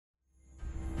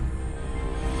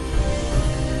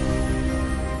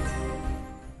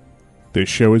This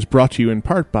show is brought to you in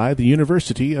part by the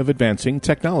University of Advancing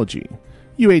Technology.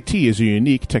 UAT is a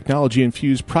unique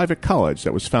technology-infused private college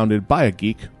that was founded by a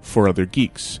geek for other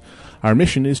geeks. Our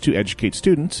mission is to educate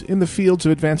students in the fields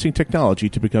of advancing technology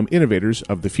to become innovators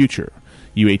of the future.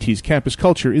 UAT's campus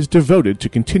culture is devoted to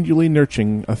continually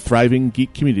nurturing a thriving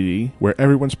geek community where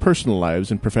everyone's personal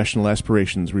lives and professional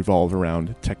aspirations revolve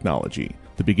around technology.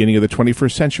 The beginning of the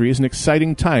 21st century is an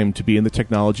exciting time to be in the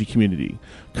technology community.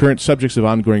 Current subjects of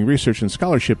ongoing research and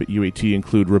scholarship at UAT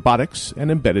include robotics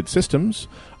and embedded systems,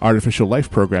 artificial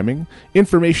life programming,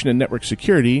 information and network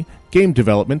security, game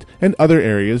development, and other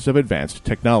areas of advanced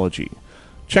technology.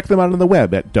 Check them out on the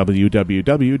web at www.uat.edu.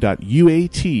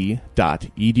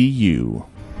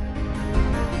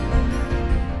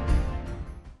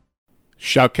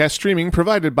 Shoutcast streaming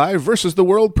provided by Versus the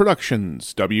World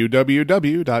Productions,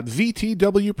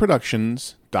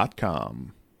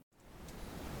 www.vtwproductions.com.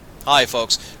 Hi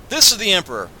folks, this is the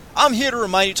Emperor. I'm here to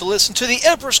remind you to listen to The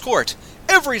Emperor's Court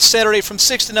every Saturday from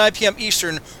 6 to 9 p.m.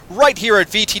 Eastern right here at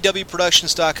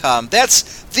vtwproductions.com.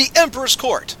 That's The Emperor's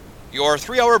Court, your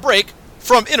 3-hour break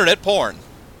from internet porn.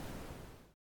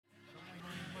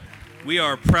 We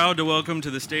are proud to welcome to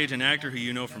the stage an actor who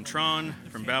you know from Tron,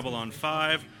 from Babylon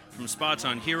 5, from spots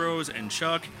on Heroes and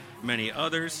Chuck, many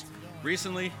others.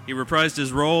 Recently, he reprised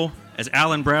his role as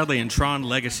Alan Bradley in Tron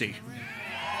Legacy.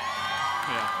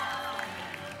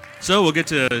 So we'll get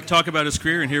to talk about his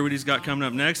career and hear what he's got coming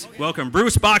up next. Welcome,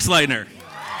 Bruce Boxleitner.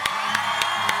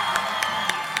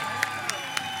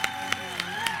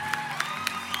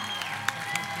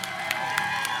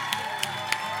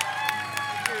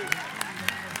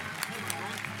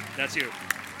 That's you.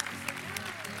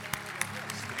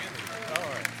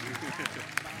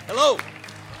 Hello.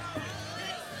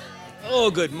 Oh,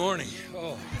 good morning.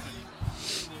 Oh.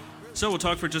 So we'll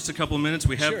talk for just a couple of minutes.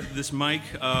 We have this mic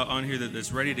on here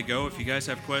that's ready to go. If you guys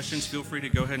have questions, feel free to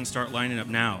go ahead and start lining up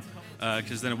now,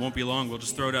 because then it won't be long. We'll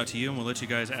just throw it out to you, and we'll let you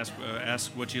guys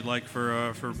ask what you'd like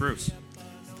for Bruce.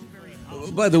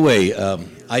 By the way,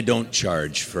 I don't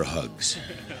charge for hugs.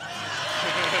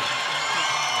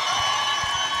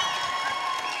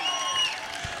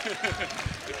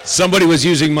 Somebody was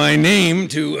using my name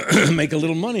to make a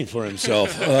little money for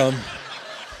himself.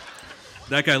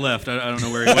 That guy left. I don't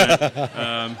know where he went.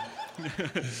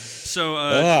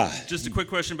 Just a quick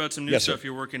question about some new stuff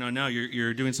you're working on now.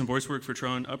 You're doing some voice work for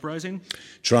Tron Uprising?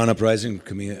 Tron Uprising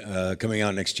coming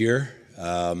out next year.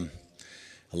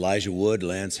 Elijah Wood,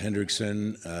 Lance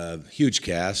Hendrickson, huge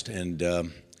cast, and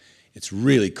it's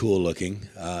really cool looking.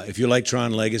 If you like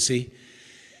Tron Legacy,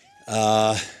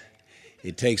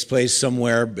 it takes place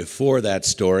somewhere before that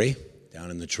story,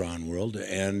 down in the Tron world,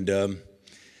 and I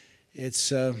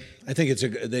think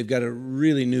they've got a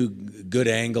really new good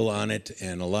angle on it,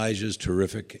 and Elijah's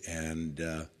terrific, and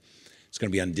it's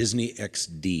going to be on Disney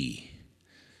XD.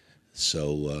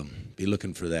 So be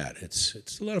looking for that.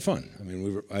 It's a lot of fun. I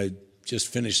mean, I just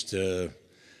finished the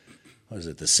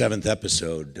 7th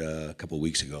episode a couple of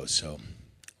weeks ago, so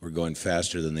we're going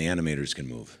faster than the animators can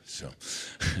move. So.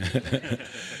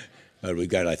 But we've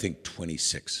got, I think,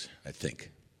 26, I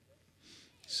think.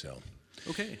 So.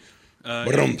 Okay.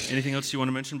 Anything else you want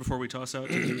to mention before we toss out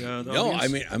to the audience? No, I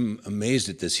mean, I'm amazed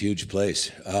at this huge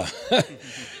place.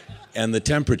 And the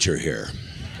temperature here.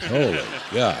 Holy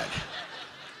God.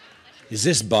 Is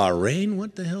this Bahrain?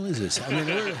 What the hell is this? I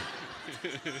mean,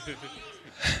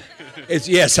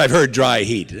 yes, I've heard dry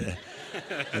heat.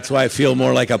 That's why I feel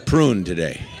more like a prune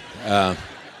today.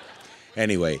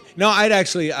 Anyway, no, I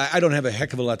don't have a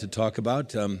heck of a lot to talk about.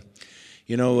 There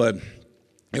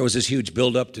was this huge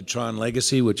build-up to Tron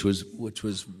Legacy, which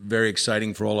was very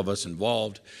exciting for all of us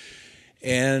involved,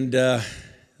 and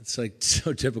it's like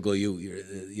so typical.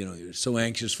 You're so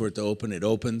anxious for it to open. It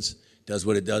opens, does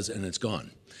what it does, and it's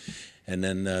gone. And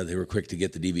then they were quick to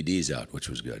get the DVDs out, which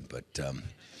was good. But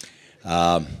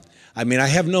I mean, I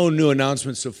have no new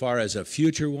announcements so far as a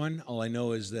future one. All I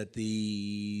know is that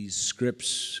the script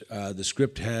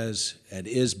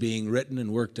is being written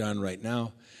and worked on right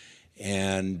now,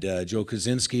 and Joe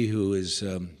Kosinski, who is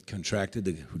who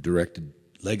directed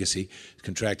Legacy, is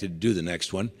contracted to do the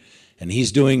next one, and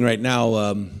he's doing right now.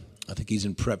 I think he's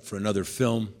in prep for another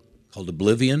film called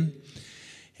Oblivion,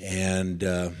 and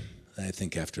I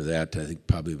think after that,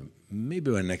 probably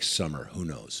maybe by next summer. Who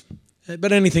knows?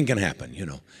 But anything can happen, you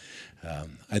know.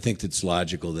 I think it's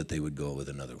logical that they would go with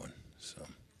another one. So,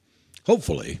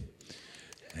 hopefully.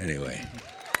 Anyway.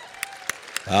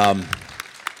 But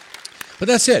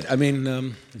that's it. I mean,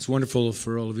 it's wonderful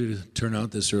for all of you to turn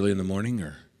out this early in the morning,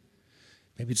 or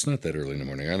maybe it's not that early in the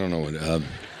morning. I don't know.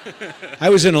 I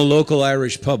was in a local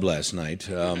Irish pub last night.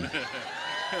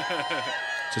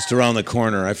 Just around the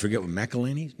corner. I forget what,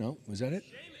 McElhaney's? No, was that it?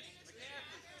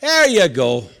 There you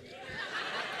go.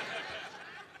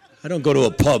 I don't go to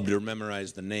a pub to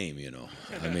memorize the name, you know.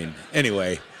 I mean,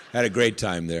 anyway, I had a great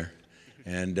time there.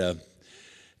 And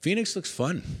Phoenix looks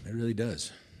fun. It really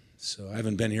does. So I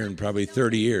haven't been here in probably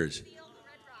 30 years.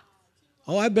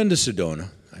 Oh, I've been to Sedona.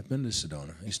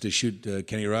 I used to shoot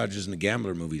Kenny Rogers and the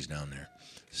Gambler movies down there.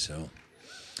 So,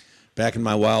 back in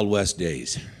my Wild West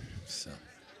days. So,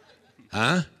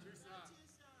 huh?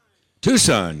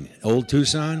 Tucson. Old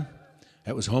Tucson.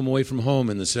 That was home away from home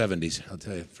in the 70s, I'll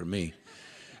tell you, for me.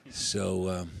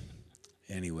 So,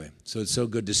 anyway, so it's so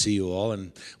good to see you all.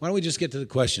 And why don't we just get to the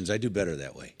questions? I do better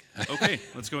that way. Okay,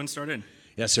 let's go and start in.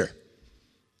 Yes, sir.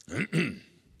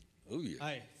 Oh, yeah.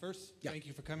 Hi. First, thank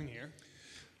you for coming here.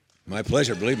 My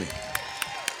pleasure, believe me.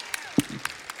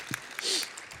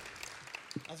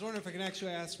 I was wondering if I can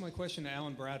actually ask my question to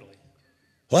Alan Bradley.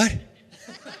 What?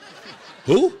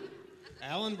 Who?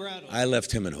 Alan Bradley. I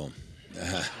left him at home.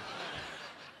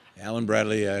 Alan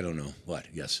Bradley, I don't know. What?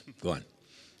 Yes, go on.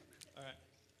 All right.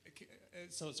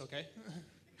 So it's okay?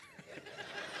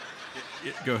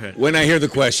 Go ahead. When I hear the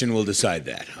question, we'll decide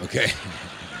that, okay?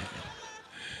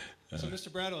 So,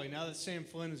 Mr. Bradley, now that Sam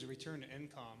Flynn has returned to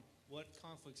NCOM, what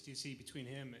conflicts do you see between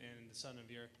him and the son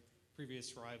of your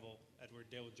previous rival, Edward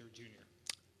Dillinger Jr.?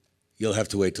 You'll have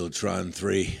to wait till Tron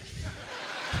 3.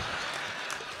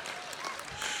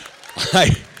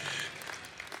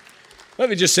 Let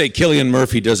me just say, Cillian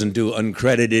Murphy doesn't do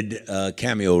uncredited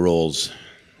cameo roles,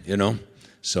 you know?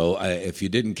 So if you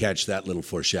didn't catch that little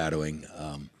foreshadowing,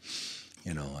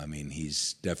 you know, I mean,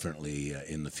 he's definitely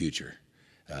in the future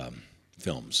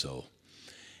film. So,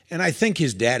 and I think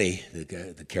his daddy,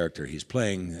 the character he's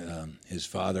playing, his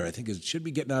father, I think should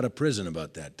be getting out of prison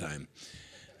about that time.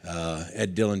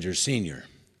 Ed Dillinger Sr.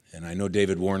 And I know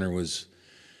David Warner was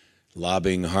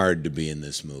lobbying hard to be in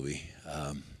this movie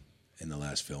in the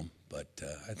last film, but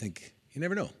I think you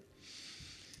never know.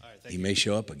 All right, he may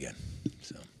show up again.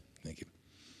 So, thank you.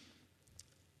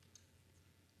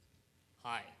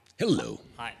 Hi. Hello.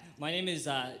 Hi. My name is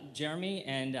Jeremy,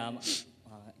 and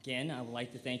again, I would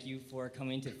like to thank you for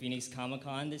coming to Phoenix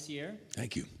Comic-Con this year.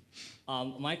 Thank you.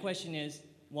 My question is,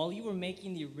 while you were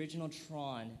making the original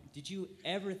Tron, did you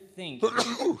ever think...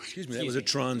 Excuse me, that was a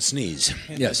Tron sneeze.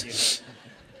 Yes.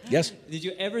 Yes? Did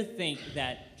you ever think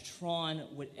that Tron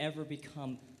would ever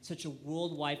become such a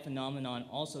worldwide phenomenon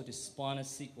also to spawn a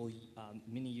sequel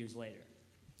many years later?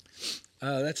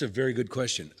 That's a very good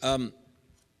question.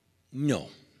 No,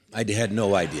 I had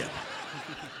no idea.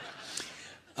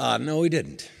 No, we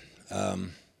didn't.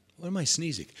 What am I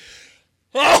sneezing?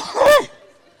 Bless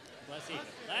you.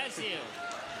 Bless you.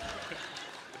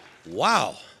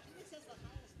 Wow.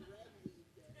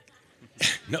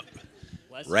 No.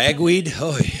 Bless you. Ragweed?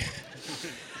 Oh, yeah.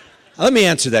 Let me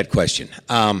answer that question.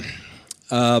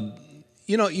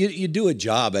 You know, you do a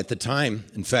job at the time.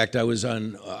 In fact, I was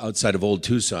outside of Old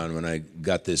Tucson when I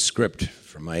got this script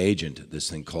from my agent, this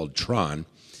thing called Tron,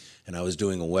 and I was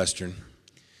doing a Western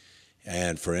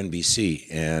and for NBC,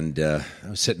 and I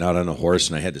was sitting out on a horse,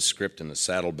 and I had the script in the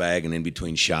saddlebag, and in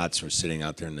between shots, we're sitting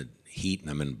out there in the heat, and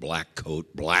I'm in black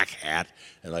coat, black hat,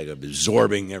 and like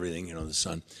absorbing everything, you know, the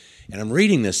sun. And I'm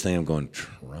reading this thing, I'm going,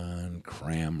 Tron,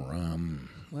 cram, rum,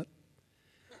 what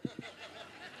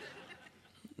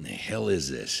the hell is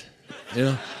this? You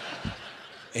know?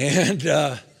 And,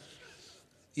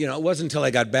 you know, it wasn't until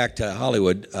I got back to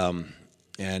Hollywood,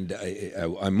 and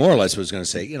I more or less was going to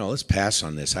say, you know, let's pass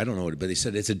on this. I don't know what, but they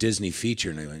said it's a Disney feature.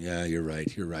 And I went, yeah, you're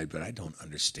right, but I don't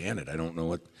understand it. I don't know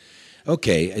what.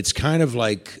 Okay, it's kind of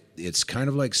like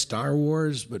Star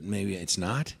Wars, but maybe it's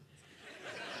not.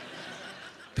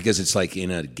 Because it's like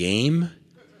in a game.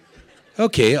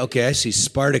 Okay, I see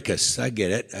Spartacus. I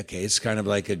get it. Okay, it's kind of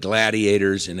like a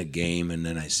gladiators in a game, and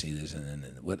then I see this, and then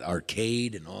what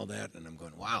arcade and all that, and I'm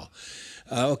going, wow.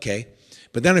 Okay,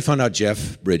 but then I found out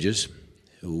Jeff Bridges,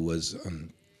 who was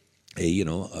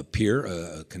a peer,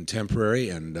 a contemporary,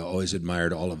 and always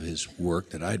admired all of his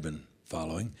work that I'd been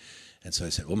following, and so I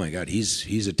said, oh my God,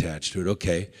 he's attached to it.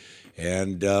 Okay,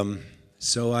 and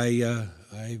so I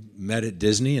met at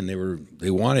Disney, and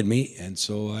they wanted me, and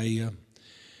so I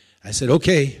said,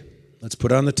 okay, let's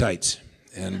put on the tights.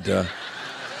 And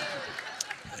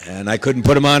and I couldn't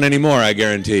put them on anymore, I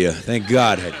guarantee you. Thank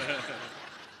God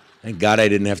I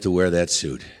didn't have to wear that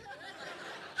suit.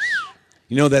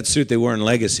 You know that suit they wore in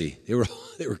Legacy? They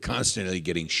were constantly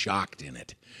getting shocked in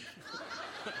it.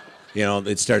 You know,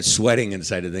 they'd start sweating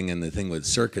inside the thing, and the thing with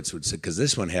circuits would, because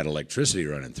this one had electricity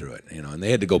running through it, you know, and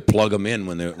they had to go plug them in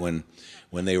when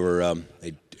they were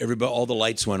all the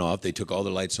lights went off. They took all the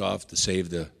lights off to save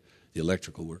the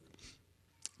electrical work.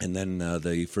 And then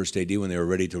the first AD, when they were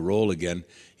ready to roll again,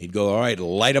 he'd go, all right,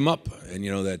 light them up. And,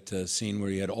 that scene where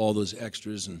he had all those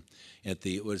extras and at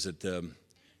the,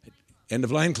 end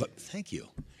of line club. Thank you.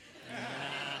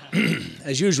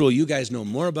 As usual, you guys know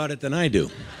more about it than I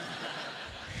do.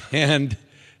 And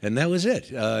that was it.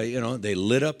 They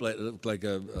lit up like, it looked like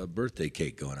a birthday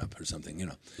cake going up or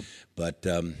something, But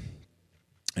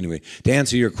anyway, to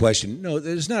answer your question, no,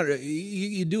 there's not.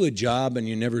 You do a job and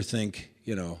you never think,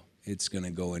 it's going to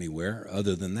go anywhere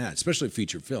other than that, especially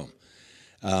feature film.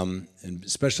 And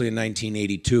especially in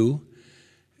 1982,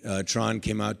 Tron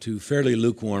came out to fairly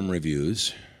lukewarm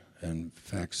reviews, in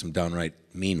fact, some downright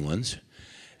mean ones,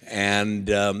 and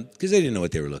because they didn't know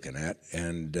what they were looking at.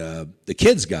 And the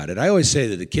kids got it. I always say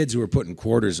that the kids who were putting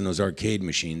quarters in those arcade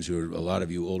machines, who are, a lot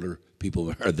of you older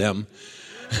people are them,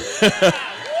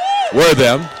 were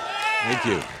them. Thank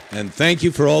you. And thank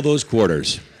you for all those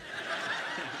quarters.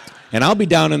 And I'll be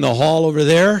down in the hall over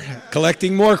there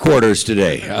collecting more quarters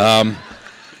today.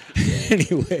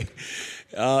 Anyway,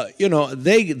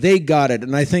 they got it,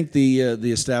 and I think the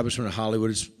establishment of Hollywood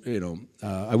is,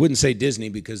 I wouldn't say Disney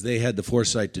because they had the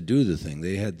foresight to do the thing.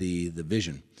 They had the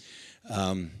vision.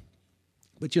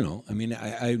 But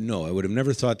I know I would have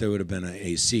never thought there would have been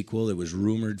a sequel. It was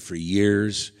rumored for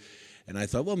years, and I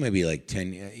thought, well, maybe like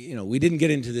 10. We didn't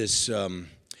get into this.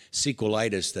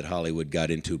 Sequelitis that Hollywood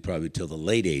got into probably till the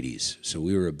late 80s. So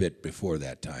we were a bit before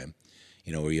that time,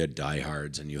 where you had Die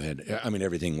Hards and you had,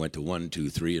 everything went to 1, 2,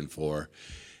 3, and 4.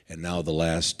 And now the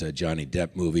last Johnny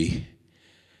Depp movie,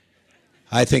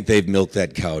 I think they've milked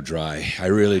that cow dry. I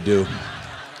really do.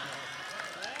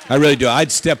 I really do. I'd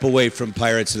step away from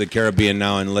Pirates of the Caribbean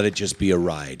now and let it just be a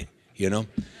ride,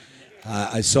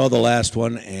 I saw the last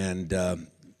one and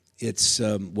it's,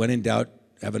 when in doubt,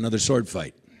 have another sword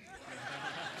fight.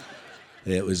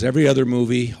 It was every other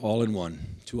movie, all in one,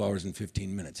 2 hours and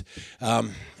 15 minutes.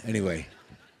 Anyway,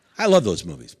 I love those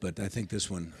movies, but I think this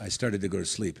one, I started to go to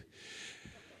sleep.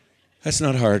 That's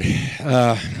not hard.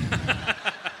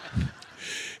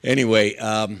 Anyway,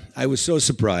 I was so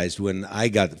surprised when I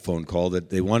got the phone call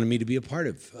that they wanted me to be a part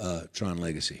of Tron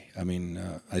Legacy.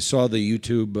 I saw the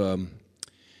YouTube,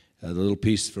 the little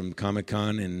piece from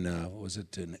Comic-Con in, was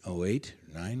it in 08,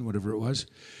 9, whatever it was?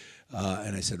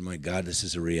 And I said, my God, this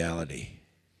is a reality.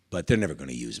 But they're never going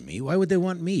to use me. Why would they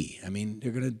want me?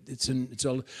 They're going to, it's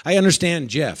all, I understand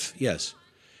Jeff, yes.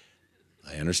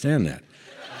 I understand that.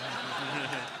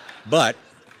 But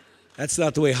that's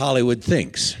not the way Hollywood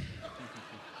thinks.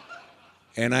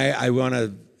 And I want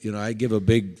to, I give a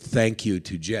big thank you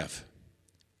to Jeff,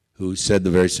 who said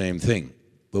the very same thing.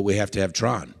 But we have to have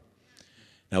Tron.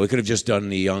 Now, we could have just done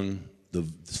the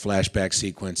flashback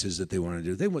sequences that they want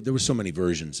to do. There were so many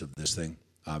versions of this thing,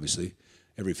 obviously.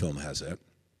 Every film has that.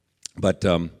 But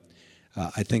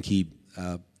I think he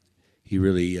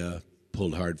really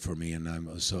pulled hard for me, and I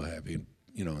was so happy,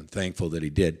 and thankful that he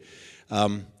did.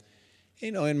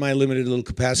 In my limited little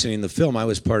capacity in the film, I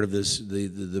was part of this,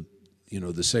 the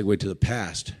segue to the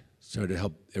past, started to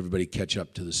help everybody catch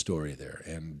up to the story there.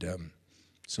 And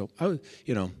so,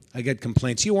 I get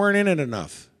complaints, you weren't in it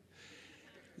enough.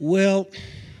 Well,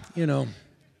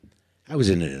 I was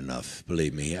in it enough,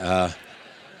 believe me.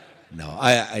 No,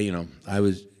 I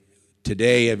was,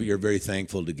 today you're very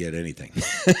thankful to get anything.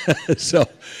 So,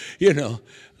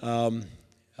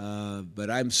 but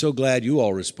I'm so glad you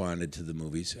all responded to the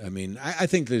movies. I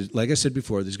think there's, like I said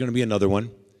before, there's going to be another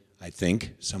one, I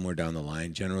think, somewhere down the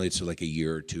line. Generally, it's like a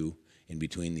year or two in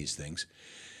between these things.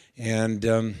 And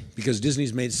because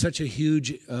Disney's made such a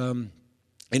huge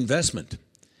investment,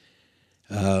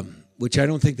 which I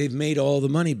don't think they've made all the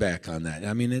money back on that.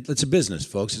 It's a business,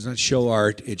 folks. It's not show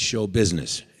art, it's show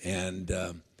business. And,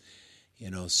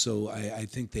 so I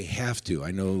think they have to.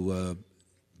 I know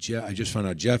I just found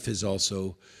out Jeff is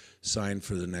also signed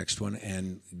for the next one,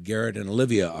 and Garrett and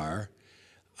Olivia are.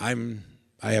 I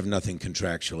have nothing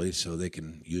contractually, so they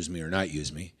can use me or not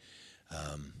use me.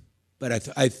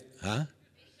 But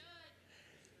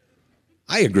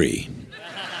I agree.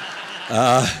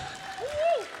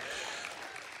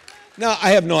 No,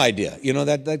 I have no idea.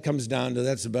 That comes down to,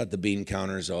 that's about the bean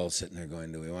counters all sitting there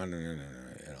going, do we want to,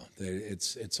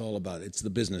 it's all about, it's the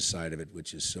business side of it,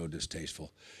 which is so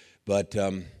distasteful. But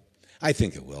I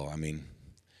think it will.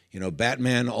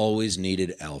 Batman always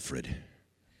needed Alfred.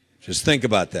 Just think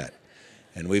about that.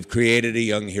 And we've created a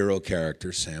young hero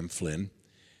character, Sam Flynn,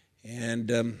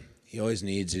 and he always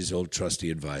needs his old trusty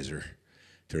advisor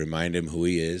to remind him who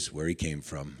he is, where he came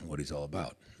from, what he's all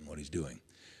about, and what he's doing.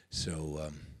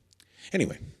 So,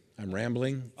 anyway, I'm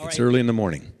rambling. It's early in the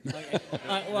morning. Okay.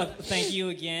 Well, thank you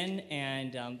again,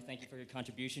 and thank you for your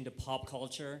contribution to pop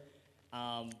culture.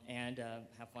 and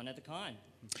have fun at the con.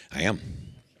 I am.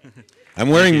 I'm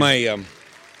wearing my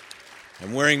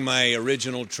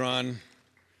original Tron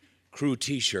crew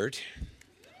T-shirt.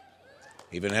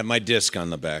 Even have my disc on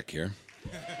the back here.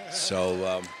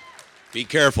 So be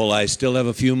careful. I still have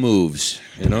a few moves.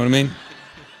 You know what I mean?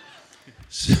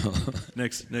 So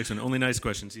Next one. Only nice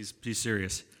questions. He's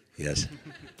serious. yes.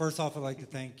 First off, I'd like to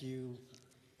thank you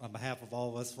on behalf of all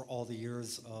of us for all the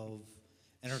years of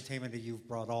entertainment that you've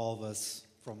brought all of us,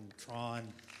 from Tron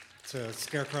to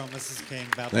Scarecrow, Mrs. King,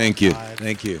 Babylon Thank you. 5.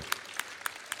 Thank you.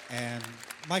 And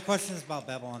my question is about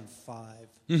Babylon 5.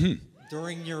 Mm-hmm.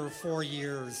 During your 4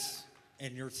 years,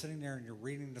 and you're sitting there and you're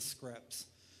reading the scripts,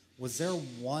 was there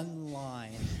one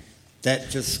line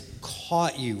that just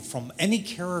caught you from any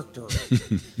character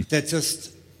that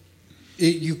just,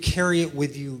 you carry it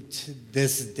with you to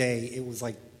this day? It was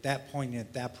like that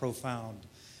poignant, that profound,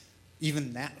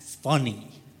 even that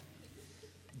funny,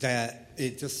 that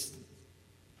it just,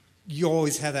 you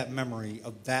always have that memory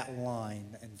of that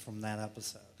line and from that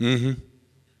episode. Mm-hmm.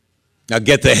 Now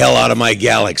get the hell out of my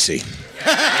galaxy.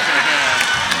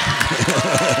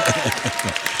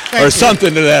 Or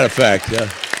something to that effect. Yeah.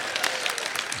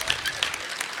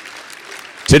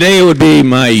 Today it would be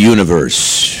my universe.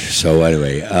 So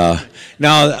anyway,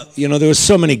 now, there was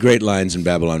so many great lines in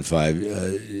Babylon 5.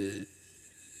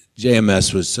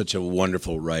 JMS was such a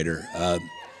wonderful writer.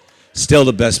 Still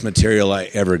the best material I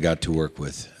ever got to work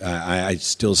with. I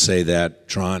still say that.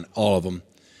 Tron, all of them,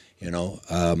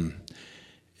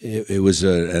 It was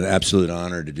an absolute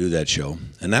honor to do that show.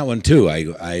 And that one, too,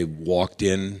 I walked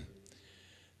in.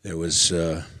 There was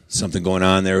something going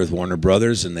on there with Warner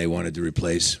Brothers, and they wanted to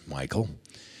replace Michael.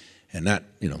 And that,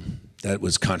 that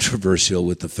was controversial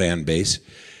with the fan base.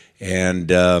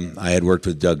 And I had worked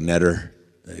with Doug Netter,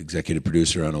 the executive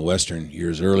producer on a Western,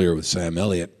 years earlier with Sam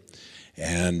Elliott.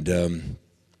 And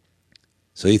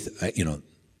so,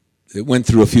 it went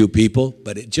through a few people,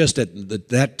 but just at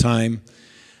that time,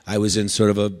 I was in sort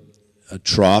of a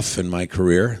trough in my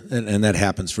career, and that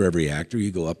happens for every actor.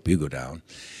 You go up, you go down.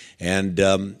 And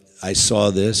I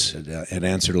saw this, it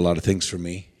answered a lot of things for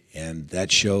me, and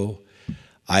that show,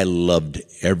 I loved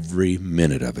every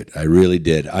minute of it. I really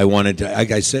did. I wanted to,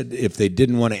 like I said, if they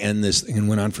didn't want to end this thing and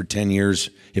went on for 10 years,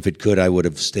 if it could, I would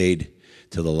have stayed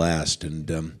till the last.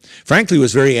 And frankly,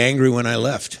 was very angry when I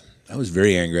left. I was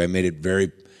very angry. I made it very,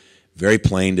 very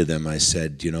plain to them. I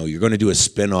said, you're going to do a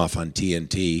spinoff on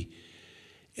TNT,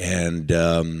 and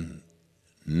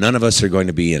none of us are going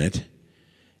to be in it.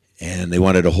 And they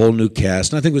wanted a whole new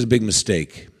cast, and I think it was a big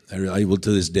mistake. I will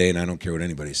to this day, and I don't care what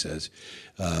anybody says,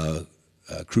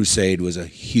 Crusade was a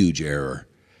huge error,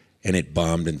 and it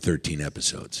bombed in 13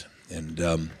 episodes. And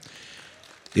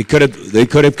they could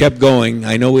have kept going.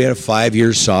 I know we had a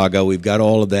 5-year saga. We've got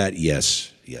all of that.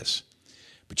 Yes.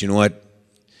 But you know what?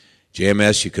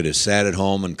 JMS, you could have sat at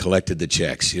home and collected the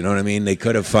checks. You know what I mean? We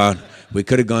could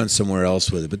have gone somewhere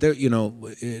else with it. But there,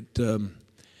 the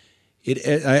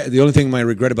only thing I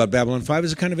regret about Babylon 5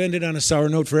 is it kind of ended on a sour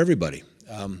note for everybody,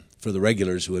 for the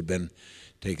regulars who had been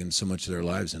taking so much of their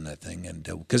lives in that thing, and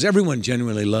because everyone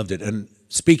genuinely loved it. And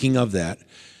speaking of that,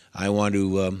 I want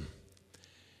to.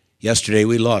 Yesterday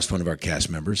we lost one of our cast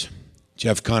members.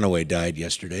 Jeff Conaway died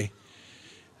yesterday.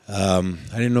 I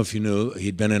didn't know if you knew,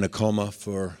 he'd been in a coma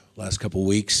for the last couple of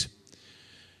weeks.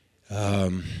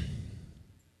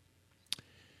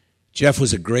 Jeff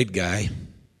was a great guy.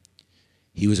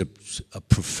 He was a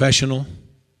professional.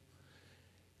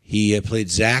 He played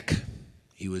Zach.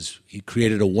 He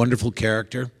created a wonderful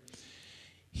character.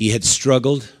 He had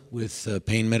struggled with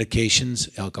pain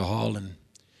medications, alcohol,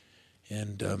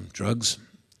 and drugs.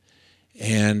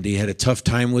 And he had a tough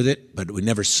time with it, but we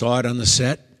never saw it on the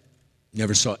set.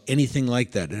 Never saw anything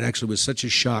like that. It actually was such a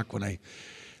shock when I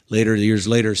years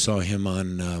later saw him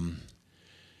on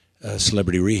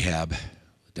Celebrity Rehab,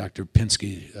 Dr.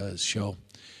 Pinsky's show.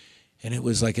 And it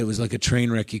was like a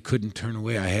train wreck. He couldn't turn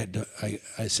away. I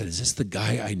said, "Is this the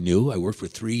guy I knew? I worked for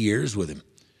 3 years with him.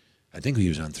 I think he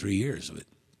was on 3 years of it,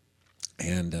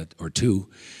 and or 2,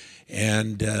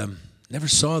 and never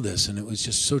saw this. And it was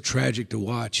just so tragic to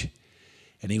watch.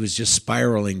 And he was just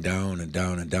spiraling down and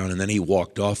down and down. And then he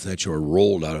walked off that show, or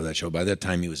rolled out of that show. By that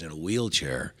time, he was in a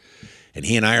wheelchair. And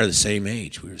he and I are the same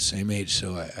age. We were the same age.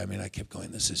 So I kept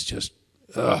going, this is just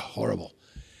horrible.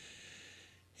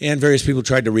 And various people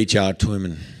tried to reach out to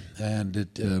him, and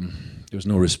there was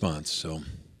no response. So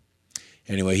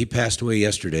anyway, he passed away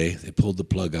yesterday. They pulled the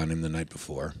plug on him the night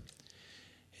before.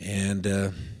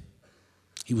 And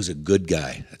he was a good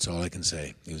guy. That's all I can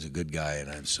say. He was a good guy,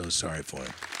 and I'm so sorry for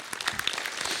him.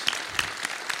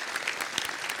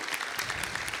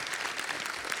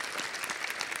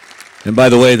 And by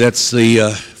the way, that's the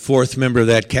fourth member of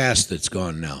that cast that's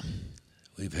gone now.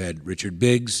 We've had Richard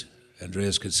Biggs,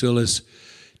 Andreas Katsoulis,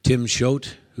 Tim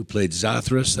Schote, who played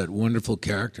Zathras, that wonderful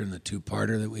character in the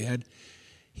two-parter that we had.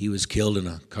 He was killed in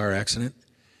a car accident.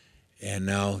 And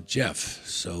now Jeff.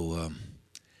 So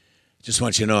just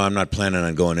want you to know I'm not planning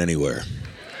on going anywhere.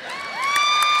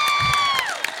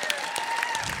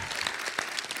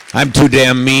 I'm too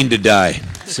damn mean to die.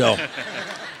 So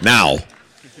now.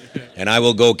 And I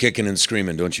will go kicking and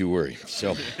screaming, don't you worry.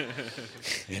 So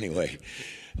anyway,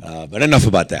 but enough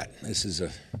about that. This is a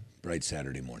bright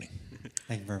Saturday morning.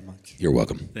 Thank you very much. You're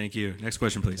welcome. Thank you. Next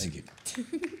question, please. Thank you.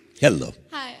 Hello.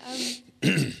 Hi.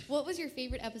 What was your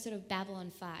favorite episode of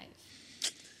Babylon 5?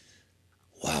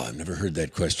 Wow, I've never heard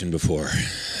that question before.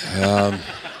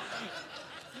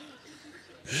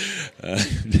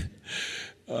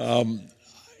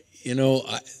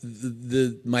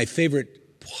 My favorite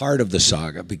part of the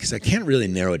saga, because I can't really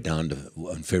narrow it down to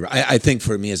one favorite. I think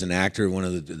for me as an actor, one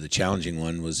of the challenging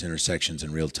one was Intersections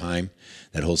in Real Time.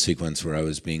 That whole sequence where I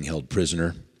was being held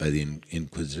prisoner by the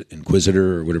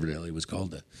Inquisitor, or whatever the hell he was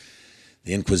called,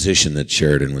 the Inquisition that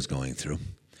Sheridan was going through.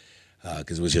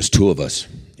 Because it was just two of us,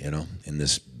 in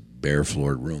this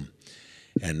bare-floored room.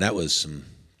 And that was some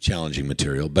challenging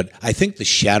material. But I think the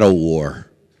Shadow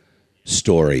War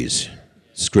stories,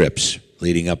 scripts,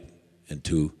 leading up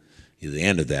into the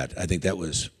end of that, I think that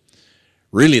was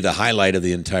really the highlight of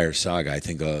the entire saga. I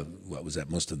think, what was that,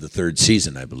 most of the third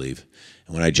season, I believe.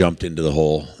 And when I jumped into the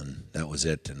hole, and that was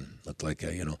it, and looked like,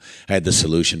 I had the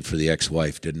solution for the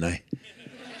ex-wife, didn't I?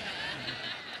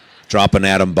 Drop an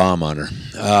atom bomb on her,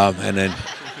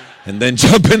 and then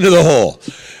jump into the hole.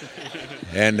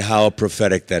 And how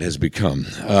prophetic that has become.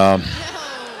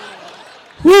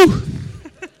 Whew!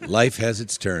 Life has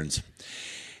its turns.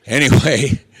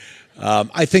 Anyway,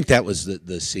 I think that was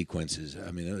the sequences.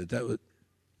 I mean, that was.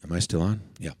 Am I still on?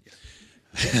 Yeah.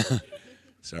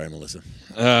 Sorry, Melissa.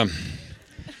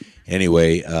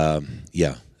 Anyway,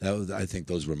 yeah, I think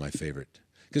those were my favorite,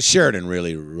 because Sheridan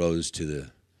really rose to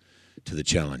the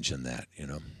challenge in that,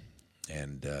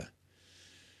 and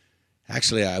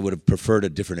actually I would have preferred a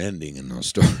different ending in those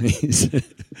stories.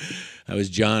 I was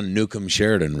John Newcomb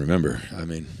Sheridan, remember? I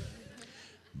mean,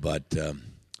 but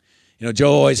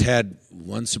Joe always had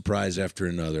one surprise after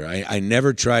another. I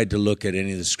never tried to look at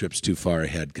any of the scripts too far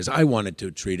ahead, because I wanted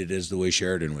to treat it as the way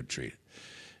Sheridan would treat it,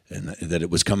 and that it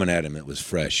was coming at him, it was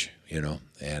fresh, and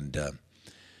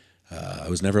I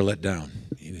was never let down.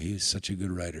 He's such a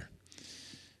good writer.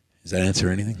 Does that answer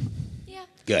anything? Yeah.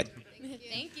 Good.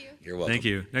 Thank you. You're welcome. Thank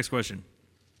you. Next question.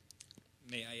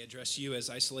 May I address you as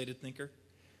isolated thinker?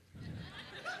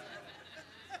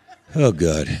 Oh,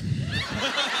 God.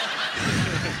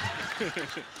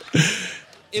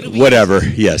 Italy, whatever,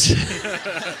 yes.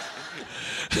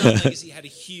 John Legacy had a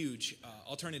huge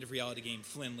alternative reality game,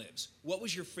 Flynn Lives. What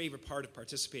was your favorite part of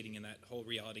participating in that whole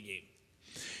reality game?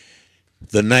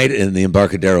 The night in the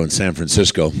Embarcadero in San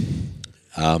Francisco,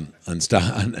 on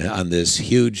this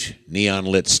huge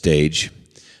neon-lit stage.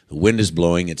 The wind is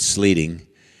blowing, it's sleeting,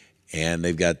 and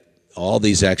they've got all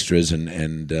these extras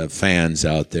and fans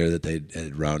out there that they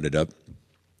had rounded up.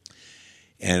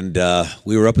 And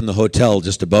we were up in the hotel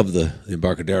just above the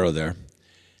Embarcadero there.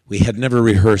 We had never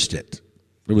rehearsed it.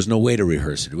 There was no way to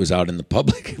rehearse it. It was out in the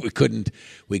public. We couldn't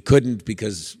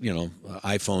because,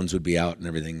 iPhones would be out and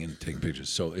everything and taking pictures.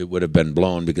 So it would have been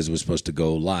blown because it was supposed to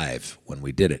go live when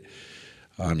we did it,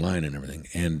 online and everything.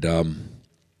 And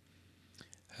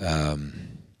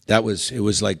it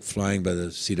was like flying by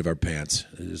the seat of our pants.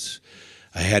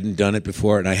 I hadn't done it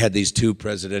before, and I had these two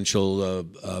presidential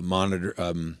monitor,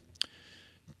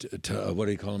 what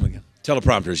do you call them again?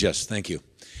 Teleprompters, yes, thank you.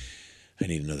 I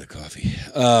need another coffee.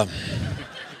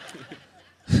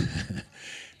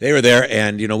 They were there,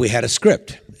 and, we had a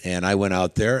script. And I went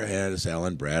out there as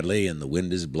Alan Bradley, and the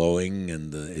wind is blowing,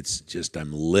 and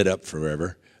I'm lit up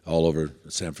forever all over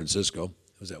San Francisco.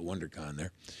 It was at WonderCon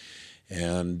there.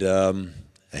 And a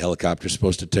helicopter's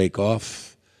supposed to take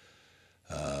off.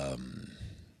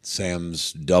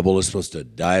 Sam's double is supposed to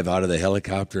dive out of the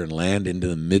helicopter and land into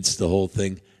the midst of the whole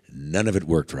thing. None of it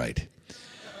worked right.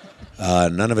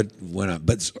 None of it went up.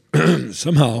 But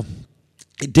somehow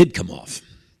it did come off,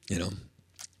 and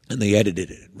they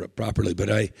edited it properly. But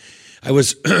I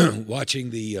was watching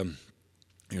the,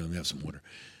 let me have some water.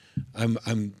 I'm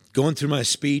going through my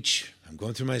speech.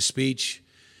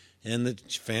 And the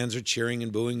fans are cheering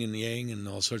and booing and yaying and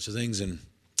all sorts of things. And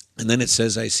then it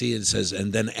says,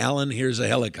 and then Alan hears a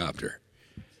helicopter.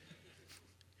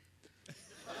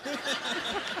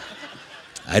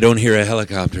 I don't hear a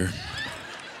helicopter.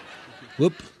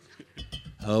 Whoop.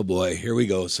 Oh, boy, here we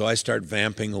go. So I start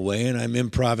vamping away, and I'm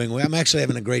improvising away. I'm actually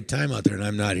having a great time out there, and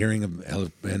I'm not hearing them.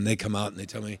 And they come out, and they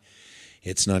tell me,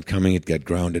 it's not coming. It got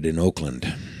grounded in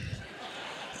Oakland.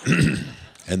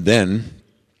 And then,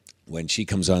 when she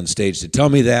comes on stage to tell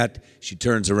me that, she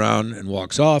turns around and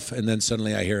walks off, and then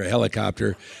suddenly I hear a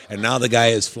helicopter, and now the guy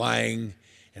is flying,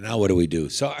 and now what do we do?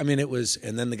 So, I mean,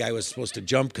 and then the guy was supposed to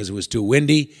jump because it was too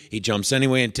windy. He jumps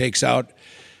anyway and takes out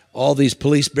all these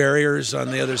police barriers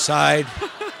on the other side.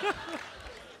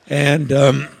 And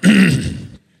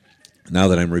now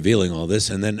that I'm revealing all this,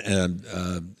 and then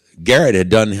Garrett had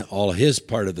done all his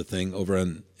part of the thing over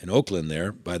in Oakland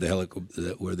there by the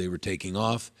helicopter where they were taking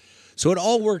off. So it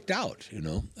all worked out,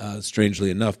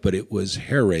 strangely enough, but it was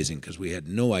hair-raising because we had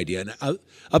no idea. And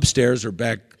upstairs or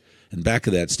back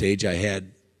of that stage, I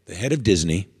had the head of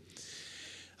Disney.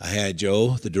 I had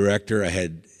Joe, the director. I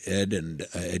had Ed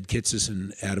Kitsis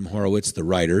and Adam Horowitz, the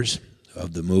writers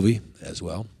of the movie as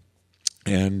well.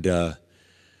 And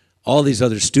all these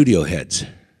other studio heads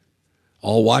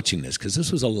all watching this because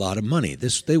this was a lot of money.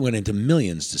 They went into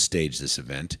millions to stage this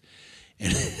event.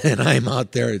 And I'm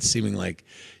out there, it's seeming like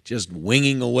just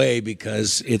winging away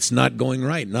because it's not going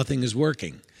right. Nothing is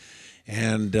working.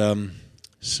 And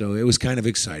so it was kind of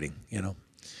exciting,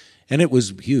 And it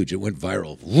was huge. It went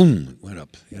viral. Vroom, it went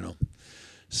up,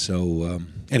 So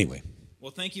anyway.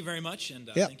 Well, thank you very much,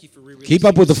 and yeah. thank you for re-releasing. Keep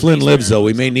up with the Flynn Libs, though.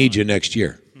 We may need you next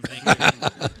year.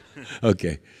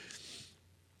 Okay.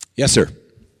 Yes, sir.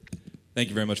 Thank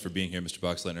you very much for being here, Mr.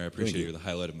 Boxleitner. I appreciate you. You're the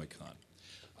highlight of my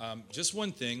con. Just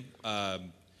one thing.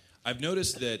 I've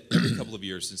noticed that every couple of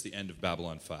years since the end of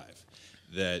Babylon 5,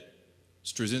 that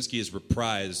Straczynski has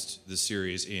reprised the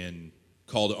series in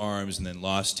Call to Arms and then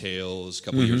Lost Tales a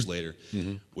couple of years later,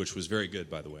 which was very good,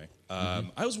 by the way.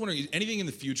 I was wondering, anything in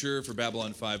the future for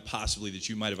Babylon 5 possibly that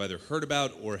you might have either heard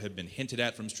about or have been hinted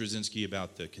at from Straczynski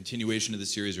about the continuation of the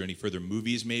series or any further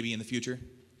movies maybe in the future?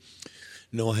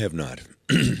 No, I have not.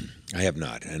 I have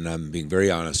not, and I'm being very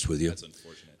honest with you. That's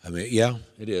unfortunate. I mean, yeah,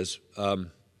 it is.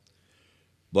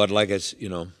 But like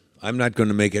I'm not going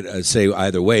to make it say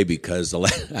either way because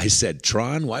I said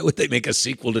Tron. Why would they make a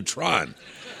sequel to Tron?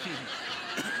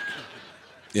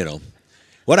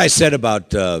 What I said about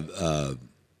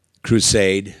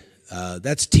Crusade,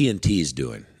 that's TNT's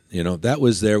doing. That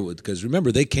was there because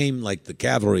remember they came like the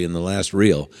cavalry in the last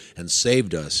reel and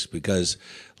saved us because,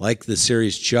 like the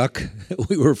series Chuck,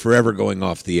 we were forever going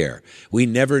off the air. We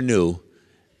never knew,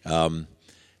 and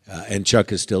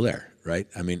Chuck is still there, right?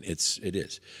 I mean, it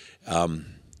is.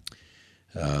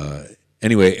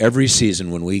 Anyway, every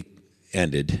season when we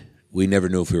ended, we never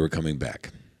knew if we were coming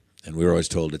back. And we were always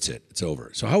told it's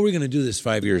over. So how are we going to do this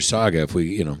 5-year saga if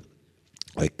we,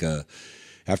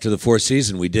 after the fourth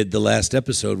season, we did the last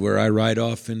episode where I ride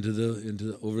off into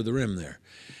the over the rim there.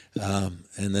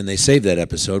 And then they saved that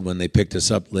episode when they picked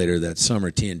us up later that summer.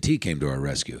 TNT came to our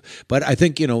rescue. But I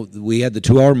think, we had the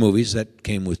 2-hour movies that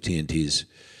came with TNT's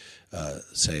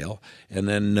sale. And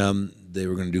then they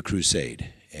were going to do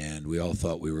Crusade. And we all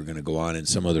thought we were going to go on in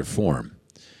some other form.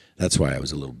 That's why I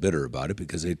was a little bitter about it,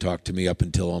 because they talked to me up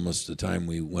until almost the time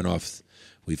we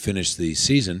finished the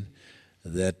season,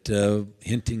 that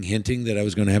hinting that I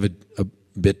was going to have a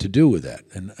bit to do with that,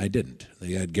 and I didn't.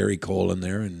 They had Gary Cole in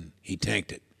there, and he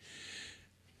tanked it.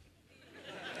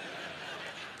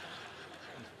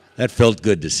 That felt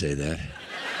good to say that.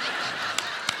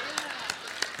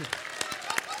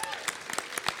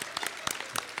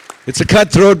 It's a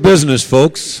cutthroat business,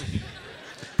 folks.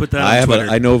 Put that on Twitter.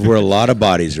 I know where a lot of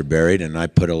bodies are buried, and I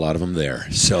put a lot of them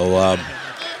there. So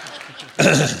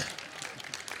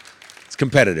it's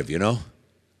competitive,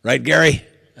 right, Gary?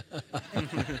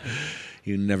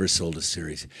 You never sold a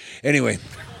series. Anyway,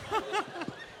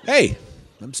 hey,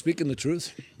 I'm speaking the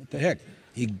truth. What the heck?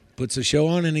 He puts a show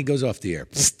on and he goes off the air.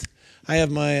 Psst. I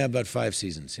have my about 5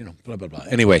 seasons, blah, blah, blah.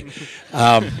 Anyway,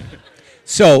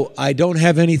 so I don't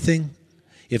have anything.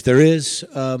 If there is,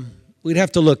 we'd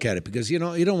have to look at it because,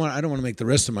 I don't want to make the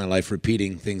rest of my life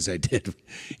repeating things I did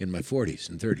in my 40s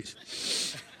and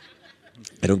 30s.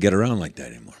 I don't get around like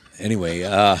that anymore. Anyway,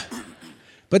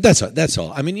 but that's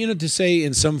all. I mean, to say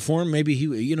in some form, maybe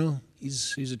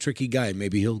he's a tricky guy.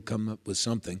 Maybe he'll come up with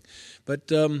something. But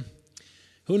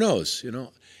who knows,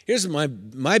 Here's my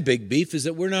big beef is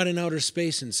that we're not in outer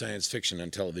space in science fiction on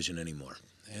television anymore.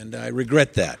 And I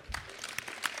regret that.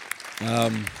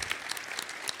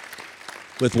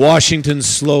 With Washington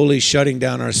slowly shutting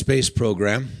down our space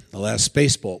program, the last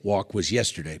space walk was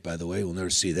yesterday, by the way. We'll never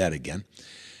see that again.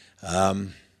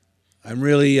 I'm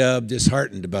really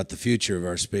disheartened about the future of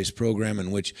our space program,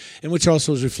 and which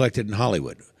also is reflected in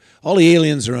Hollywood. All the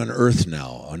aliens are on Earth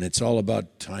now, and it's all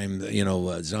about time,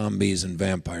 zombies and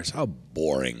vampires. How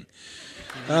boring.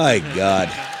 My God.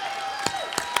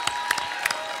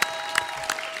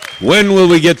 When will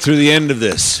we get through the end of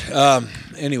this?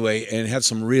 Anyway, and have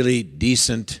some really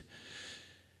decent,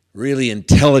 really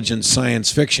intelligent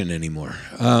science fiction anymore.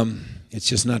 It's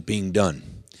just not being done.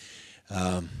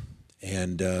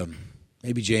 And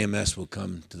maybe JMS will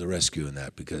come to the rescue in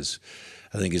that, because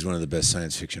I think he's one of the best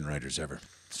science fiction writers ever.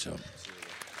 So,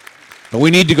 but we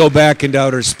need to go back into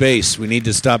outer space. We need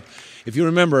to stop. If you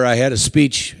remember, I had a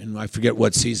speech, and I forget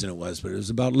what season it was, but it was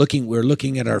about we're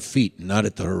looking at our feet, not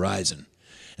at the horizon.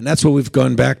 And that's what we've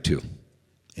gone back to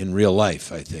in real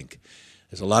life, I think.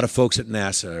 There's a lot of folks at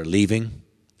NASA are leaving.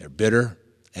 They're bitter,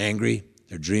 angry.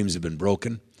 Their dreams have been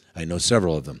broken. I know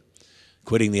several of them.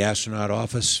 Quitting the astronaut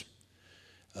office.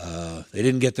 They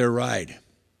didn't get their ride,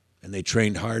 and they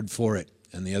trained hard for it.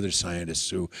 And the other scientists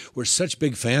who were such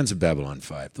big fans of Babylon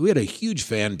 5. We had a huge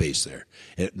fan base there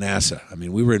at NASA. I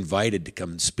mean, we were invited to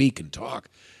come and speak and talk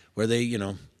where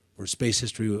where space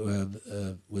history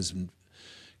was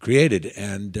created.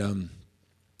 And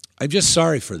I'm just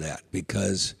sorry for that,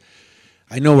 because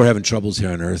I know we're having troubles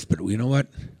here on Earth, but you know what?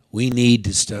 We need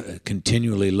to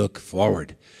continually look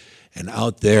forward. And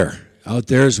out there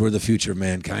is where the future of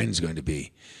mankind is going to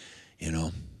be.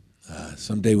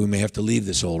 Someday we may have to leave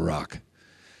this old rock.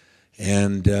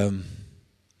 And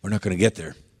we're not going to get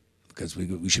there, because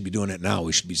we should be doing it now.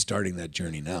 We should be starting that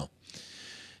journey now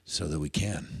so that we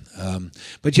can.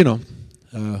 But,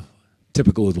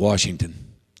 typical with Washington.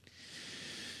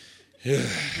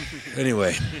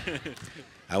 Anyway,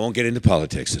 I won't get into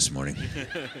politics this morning.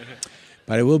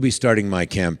 But I will be starting my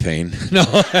campaign. No.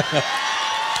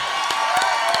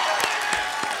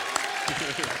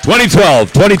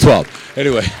 2012.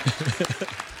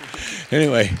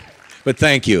 Anyway, but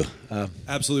thank you.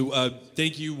 Absolutely.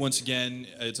 Thank you once again.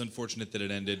 It's unfortunate that it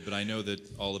ended, but I know that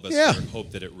all of us here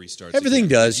hope that it restarts. Everything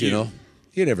again. does, You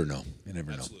never know. You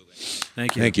never know.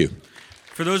 Thank you. Thank you.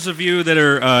 For those of you that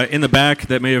are in the back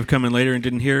that may have come in later and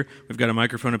didn't hear, we've got a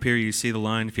microphone up here. You see the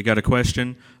line. If you got a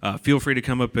question, feel free to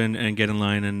come up and get in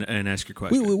line and ask your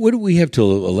question. What do we have till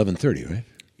 11:30, right?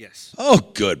 Yes.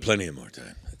 Oh, good. Plenty of more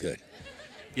time. Good.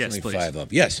 Yes, only please. 5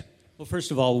 up. Yes. Well,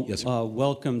 first of all, yes,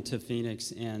 welcome to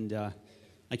Phoenix. And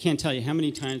I can't tell you how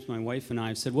many times my wife and I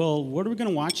have said, well, what are we going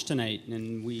to watch tonight?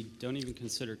 And we don't even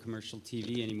consider commercial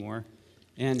TV anymore.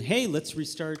 And, hey, let's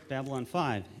restart Babylon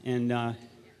 5. And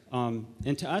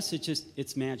to us,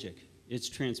 it's magic. It's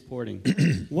transporting.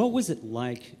 What was it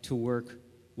like to work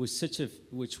with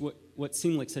what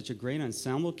seemed like such a great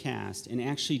ensemble cast, and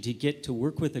actually to get to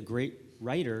work with a great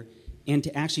writer and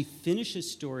to actually finish a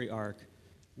story arc?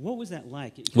 What was that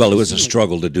like? Well, it was a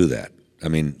struggle to do that. I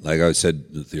mean, like I said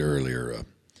with the earlier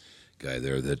guy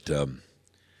there, that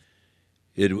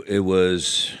it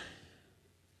was...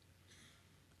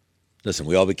 Listen,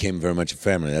 we all became very much a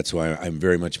family. That's why I'm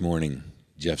very much mourning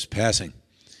Jeff's passing.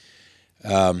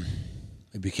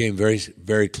 We became very,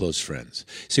 very close friends.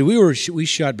 See, we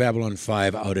shot Babylon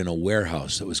 5 out in a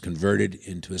warehouse that was converted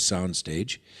into a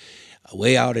soundstage,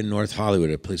 way out in North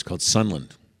Hollywood, a place called Sun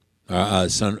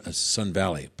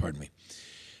Valley, pardon me.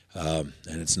 And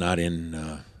it's not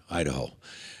in Idaho.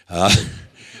 So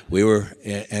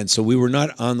we were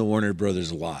not on the Warner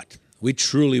Brothers lot. We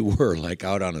truly were like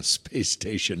out on a space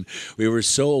station. We were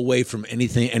so away from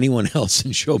anyone else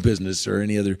in show business or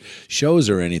any other shows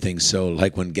or anything. So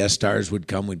like when guest stars would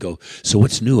come, we'd go, so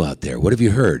what's new out there? What have you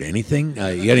heard? Anything?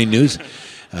 You got any news?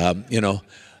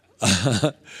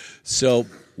 So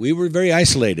we were very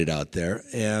isolated out there.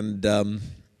 And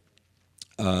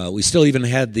we still even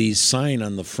had the sign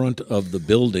on the front of the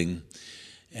building.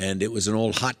 And it was an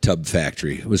old hot tub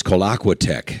factory. It was called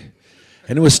Aquatech.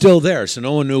 And it was still there, so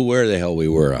no one knew where the hell we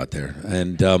were out there.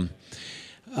 And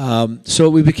so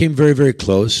we became very, very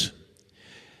close.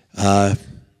 My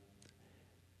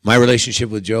relationship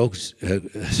with Joe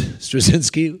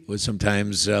Straczynski was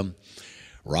sometimes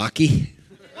rocky.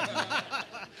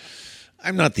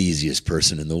 I'm not the easiest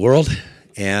person in the world,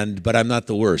 but I'm not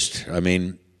the worst. I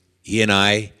mean, he and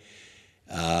I...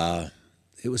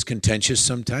 it was contentious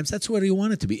sometimes. That's what you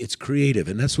want it to be. It's creative,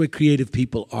 and that's what creative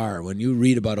people are. When you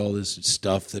read about all this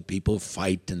stuff that people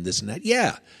fight and this and that,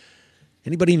 yeah.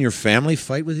 Anybody in your family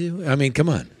fight with you? I mean, come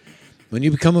on. When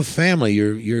you become a family,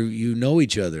 you know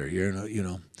each other.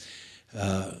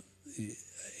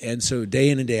 And so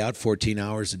day in and day out, 14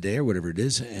 hours a day or whatever it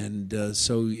is, and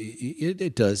so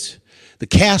it does. The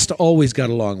cast always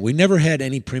got along. We never had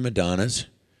any prima donnas,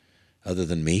 other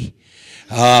than me.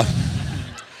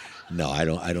 No,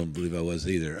 I don't believe I was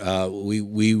either.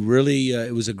 We really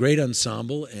it was a great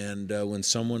ensemble, and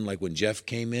when Jeff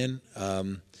came in,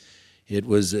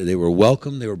 they were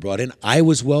welcome. They were brought in. I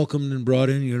was welcomed and brought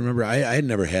in. You remember, I had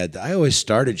never had. I always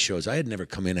started shows. I had never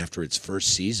come in after its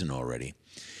first season already,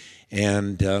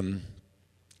 and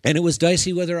it was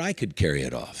dicey whether I could carry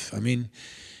it off. I mean,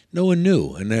 no one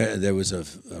knew, and there was a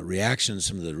reaction.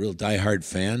 Some of the real diehard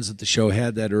fans that the show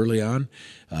had that early on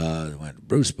went,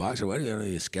 Bruce Boxer, what are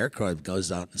you, Scarecrow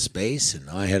goes out in space? And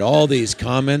I had all these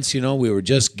comments. We were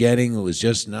just getting. It was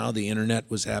just now the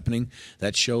internet was happening.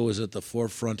 That show was at the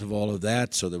forefront of all of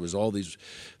that. So there was all these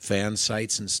fan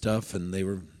sites and stuff, and they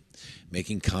were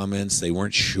making comments. They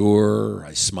weren't sure.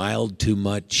 I smiled too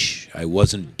much. I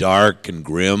wasn't dark and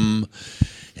grim,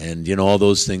 and all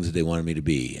those things that they wanted me to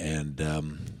be.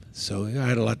 And so I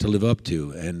had a lot to live up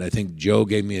to, and I think Joe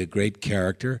gave me a great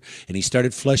character, and he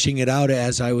started fleshing it out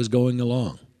as I was going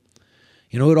along.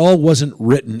 It all wasn't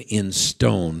written in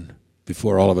stone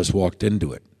before all of us walked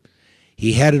into it.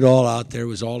 He had it all out there. It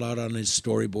was all out on his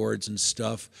storyboards and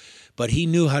stuff, but he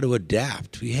knew how to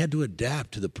adapt. He had to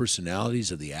adapt to the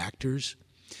personalities of the actors.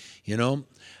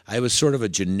 I was sort of a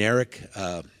generic...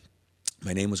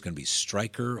 my name was going to be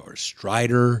Stryker or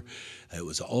Strider. It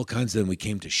was all kinds. Then we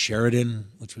came to Sheridan,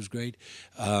 which was great.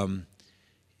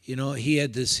 He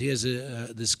has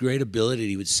this great ability.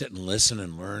 He would sit and listen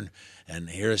and learn and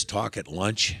hear us talk at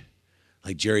lunch,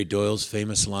 like Jerry Doyle's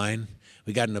famous line.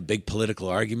 We got in a big political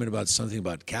argument about something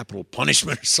about capital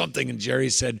punishment or something, and Jerry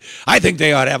said, "I think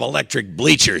they ought to have electric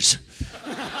bleachers."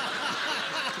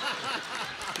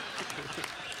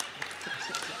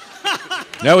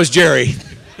 That was Jerry.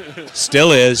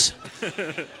 Still is.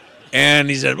 And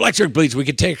he said, electric bleach, we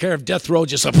could take care of death row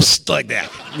just like that,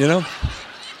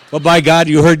 Well, by God,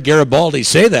 you heard Garibaldi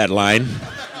say that line.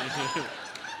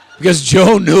 Because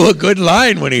Joe knew a good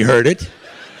line when he heard it.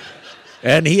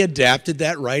 And he adapted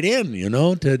that right in, and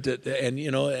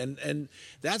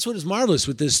that's what is marvelous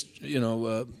with this,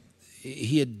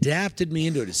 he adapted me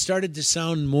into it. It started to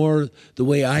sound more the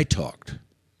way I talked.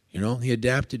 He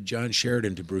adapted John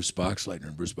Sheridan to Bruce Boxleitner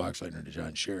and Bruce Boxleitner to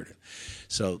John Sheridan.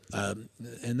 So, and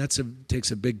takes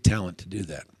a big talent to do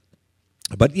that.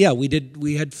 But yeah,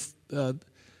 there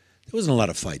wasn't a lot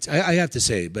of fights. I have to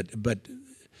say, but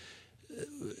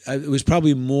it was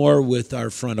probably more with our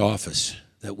front office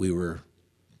that we were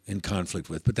in conflict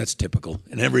with, but that's typical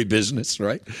in every business,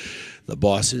 right? The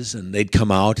bosses, and they'd come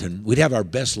out, and we'd have our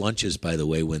best lunches, by the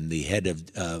way, when the head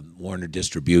of Warner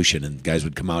Distribution, and guys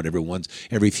would come out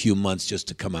every few months just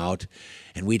to come out,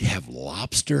 and we'd have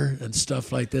lobster and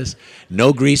stuff like this.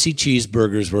 No greasy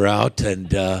cheeseburgers were out,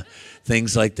 and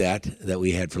things like that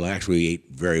we had for lunch. Actually, we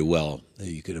ate very well.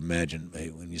 You could imagine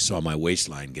when you saw my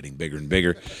waistline getting bigger and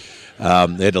bigger.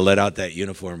 They had to let out that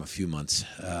uniform a few months.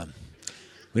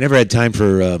 We never had time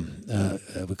for,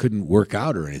 we couldn't work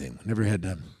out or anything. We never had,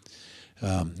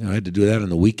 I had to do that on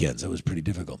the weekends. That was pretty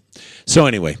difficult. So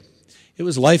anyway, it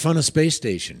was life on a space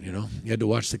station, You had to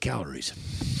watch the calories.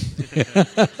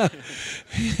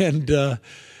 And,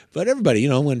 but everybody,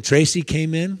 when Tracy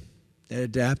came in, they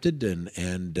adapted,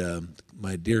 and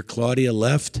my dear Claudia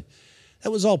left.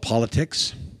 That was all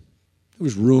politics. There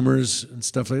was rumors and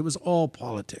stuff like that. It was all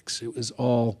politics. It was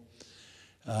all...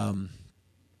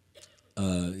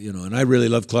 and I really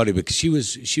loved Claudia because she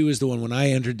was the one when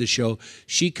I entered the show.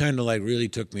 She kind of like really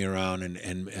took me around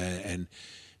and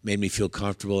made me feel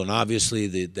comfortable. And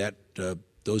obviously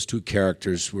those two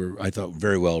characters were, I thought,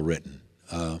 very well written.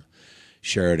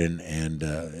 Sheridan and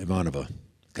Ivanova.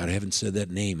 God, I haven't said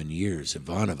that name in years.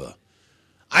 Ivanova.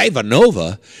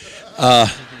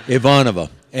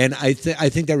 And I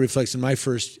think that reflects in my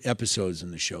first episodes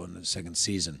in the show in the second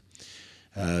season.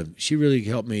 She really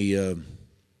helped me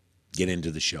get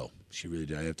into the show. She really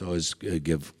did. I have to always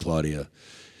give Claudia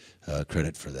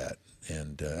credit for that.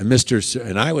 And I missed her,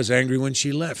 and I was angry when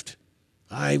she left.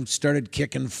 I started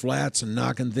kicking flats and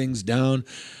knocking things down.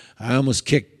 I almost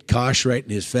kicked Kosh right in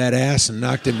his fat ass and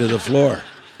knocked him to the floor.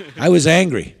 I was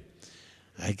angry.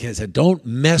 I said, don't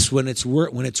mess when it's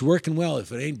working well.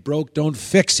 If it ain't broke, don't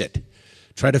fix it.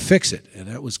 Try to fix it. And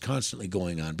that was constantly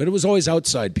going on. But it was always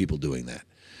outside people doing that.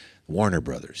 Warner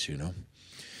Brothers,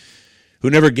 who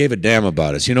never gave a damn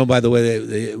about us. By the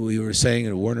way, we were saying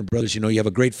at Warner Brothers, you have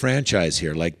a great franchise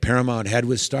here, like Paramount had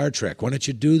with Star Trek. Why don't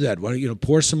you do that? Why don't you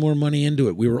pour some more money into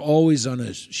it? We were always on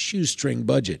a shoestring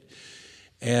budget.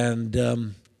 And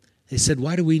they said,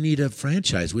 why do we need a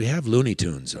franchise? We have Looney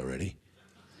Tunes already.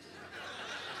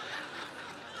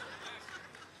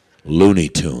 Looney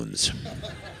Tunes.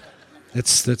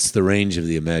 That's the range of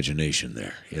the imagination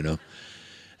there,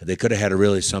 They could have had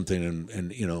really something,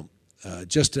 and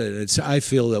I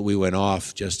feel that we went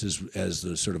off just as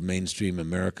the sort of mainstream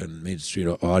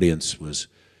audience was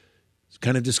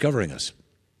kind of discovering us.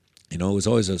 You know, it was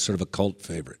always a sort of a cult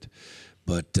favorite.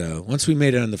 But once we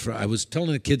made it on the front, I was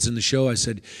telling the kids in the show, I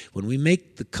said, when we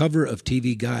make the cover of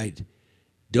TV Guide,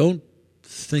 don't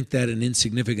think that an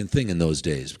insignificant thing in those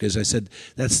days, because I said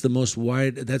that's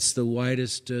the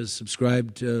widest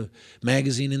subscribed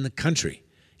magazine in the country.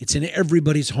 It's in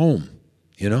everybody's home,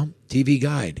 you know, TV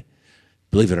Guide,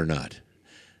 believe it or not.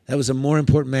 That was a more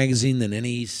important magazine than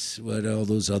what all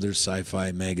those other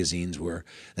sci-fi magazines were.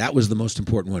 That was the most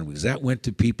important one, because that went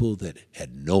to people that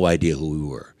had no idea who we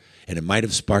were, and it might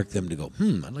have sparked them to go,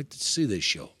 I'd like to see this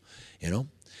show, you know.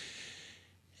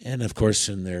 And, of course,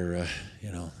 in their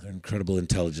incredible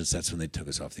intelligence, that's when they took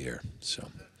us off the air. So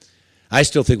I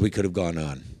still think we could have gone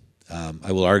on.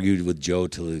 I will argue with Joe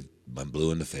till I'm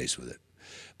blue in the face with it.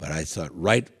 But I thought,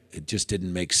 it just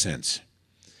didn't make sense.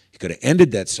 He could have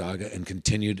ended that saga and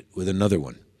continued with another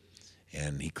one.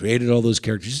 And he created all those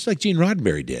characters, just like Gene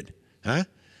Roddenberry did. Huh?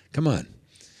 Come on.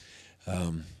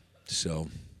 So,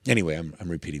 anyway, I'm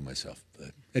repeating myself.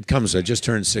 But it comes, I just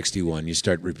turned 61. You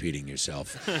start repeating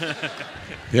yourself.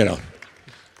 You know.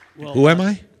 Well, who am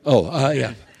I? Oh,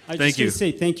 yeah. I just want to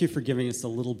say thank you for giving us a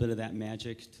little bit of that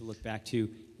magic to look back to.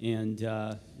 And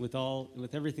with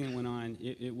everything that went on,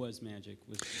 it was magic.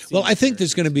 Well, I think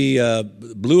there's going to be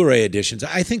Blu-ray editions.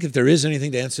 I think if there is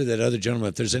anything, to answer that other gentleman,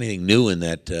 if there's anything new in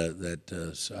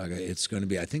that saga, it's going to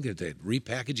be, I think that they're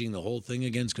repackaging the whole thing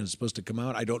again. It's supposed to come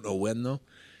out. I don't know when, though.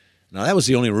 Now, that was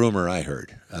the only rumor I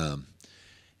heard.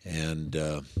 Doesn't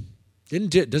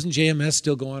JMS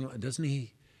still go on? Doesn't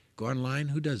he go online?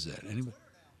 Who does that? Anybody?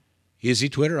 Is he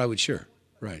Twitter? I would sure.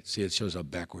 Right. See, it shows how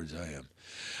backwards I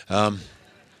am.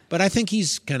 But I think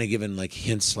he's kind of given like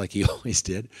hints like he always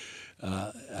did.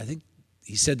 I think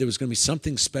he said there was going to be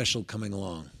something special coming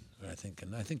along. I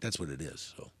think that's what it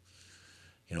is. So,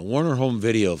 you know, Warner Home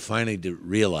Video finally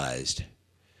realized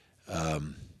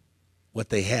what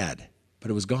they had,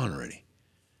 but it was gone already.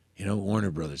 You know,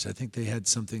 Warner Brothers. I think they had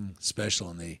something special,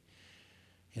 and they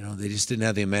just didn't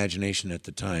have the imagination at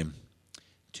the time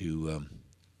to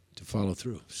follow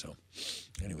through. So,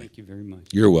 anyway, thank you very much.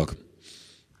 You're welcome.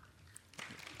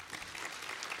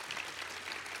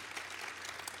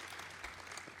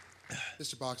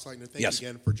 Mr. Boxleitner, thank you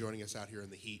again for joining us out here in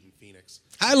the heat in Phoenix.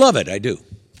 I love it. I do.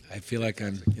 I feel like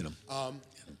I'm,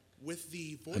 with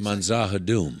the voice I'm on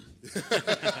Zahadum.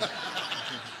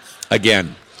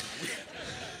 Again.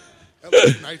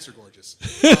 Nights are gorgeous.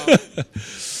 Yeah.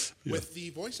 With the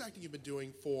voice acting you've been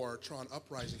doing for Tron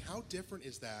Uprising, how different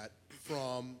is that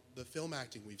from the film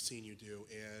acting we've seen you do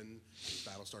in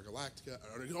Battlestar Galactica?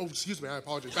 Oh, excuse me, I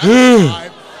apologize. Babylon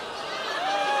 5.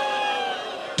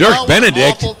 Dirk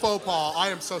Benedict. Awful faux pas. I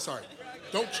am so sorry.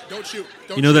 Don't shoot.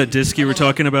 Don't you know that disc you were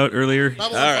talking about earlier? All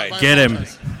right, get him.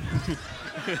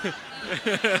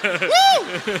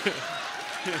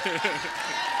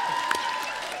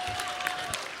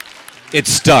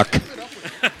 It's stuck.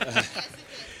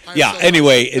 Yeah.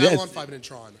 Anyway, Babylon 5 and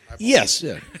Tron. Yes.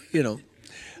 Yeah, you know,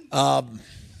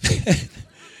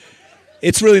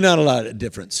 it's really not a lot of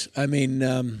difference. I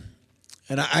mean.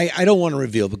 And I don't want to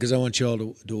reveal because I want you all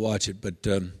to watch it, but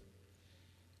the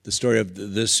story of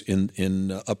this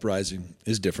in Uprising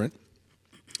is different.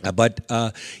 But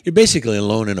you're basically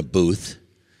alone in a booth,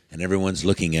 and everyone's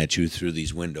looking at you through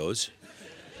these windows.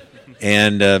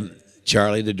 And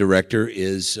Charlie, the director,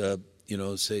 is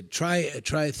say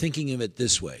try thinking of it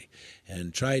this way,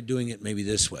 and try doing it maybe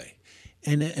this way.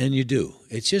 And you do.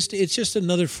 It's just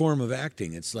another form of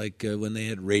acting. It's like when they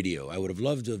had radio. I would have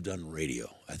loved to have done radio.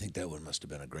 I think that one must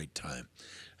have been a great time.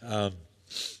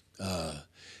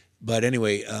 But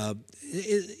anyway,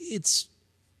 it's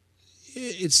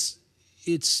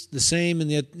the same, and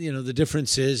yet the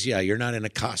difference is, you're not in a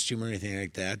costume or anything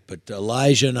like that. But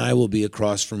Elijah and I will be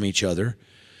across from each other,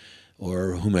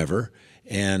 or whomever.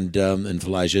 And if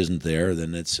Elijah isn't there,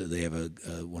 then they have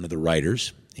one of the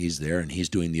writers. He's there, and he's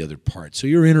doing the other part. So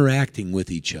you're interacting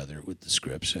with each other with the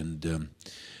scripts, and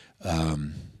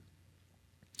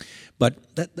but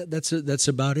that's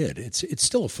about it. It's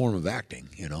still a form of acting,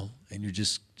 and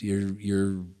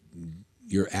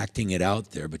you're acting it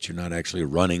out there, but you're not actually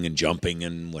running and jumping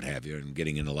and what have you, and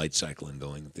getting in a light cycle and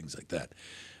going and things like that.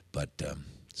 But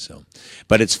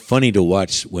but it's funny to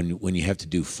watch when you have to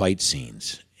do fight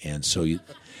scenes, and so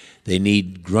they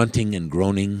need grunting and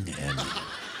groaning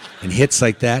and hits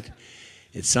like that.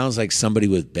 It sounds like somebody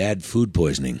with bad food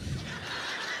poisoning.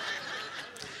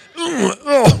 Thank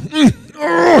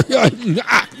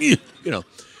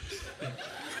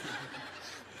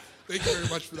you very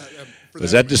much for that.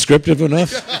 Was that descriptive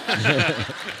enough?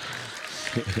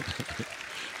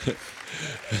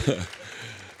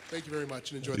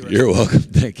 much, and enjoy the rest You're of the welcome.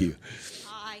 Thank you.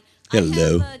 Hi.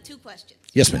 Hello. I have two questions.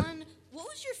 Yes, ma'am. One, what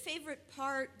was your favorite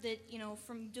part that,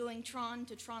 from doing Tron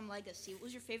to Tron Legacy, what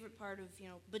was your favorite part of,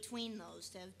 between those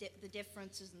to have the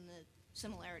differences and the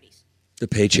similarities? The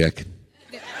paycheck.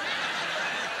 Okay.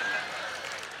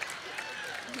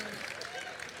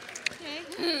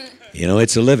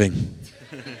 It's a living.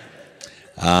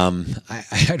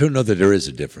 I don't know that there is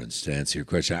a difference, to answer your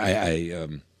question.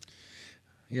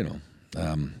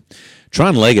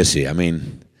 Tron Legacy, I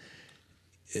mean,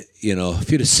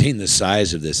 if you'd have seen the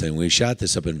size of this thing, we shot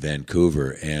this up in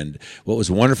Vancouver, and what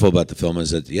was wonderful about the film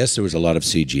is that, yes, there was a lot of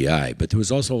CGI, but there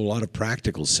was also a lot of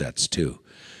practical sets, too.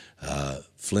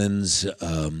 Flynn's,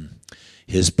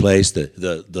 his place,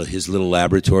 his little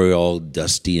laboratory, all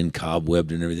dusty and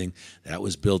cobwebbed and everything, that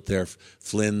was built there.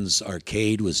 Flynn's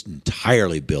arcade was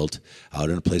entirely built out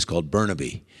in a place called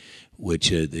Burnaby,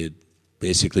 which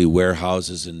basically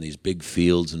warehouses in these big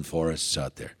fields and forests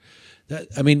out there.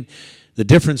 The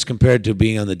difference compared to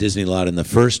being on the Disney lot in the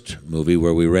first movie,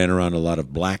 where we ran around a lot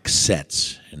of black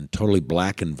sets and totally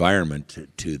black environment,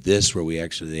 to this, where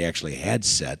they actually had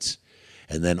sets,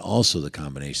 and then also the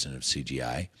combination of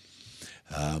CGI.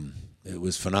 It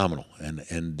was phenomenal,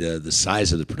 and the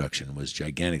size of the production was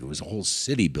gigantic. It was a whole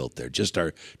city built there, just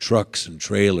our trucks and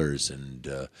trailers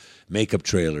and makeup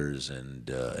trailers and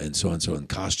so on and so on,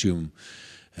 costume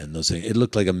and those things. It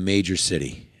looked like a major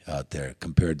city out there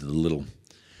compared to the little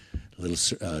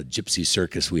gypsy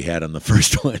circus we had on the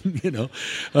first one.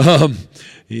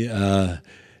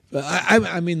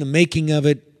 I mean, the making of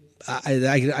it,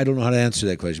 I don't know how to answer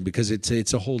that question, because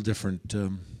it's a whole different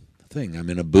thing. I'm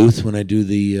in a booth when I do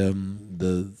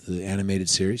the animated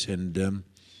series, and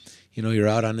you're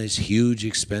out on these huge,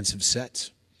 expensive sets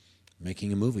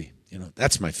making a movie.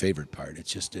 That's my favorite part.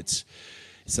 It's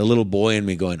the little boy in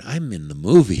me going, I'm in the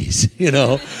movies.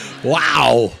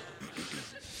 Wow.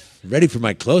 Ready for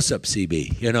my close-up,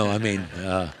 CB.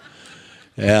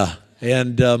 Yeah.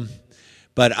 And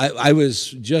but I was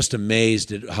just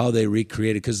amazed at how they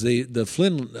recreated, because the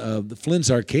Flynn's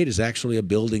Arcade is actually a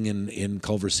building in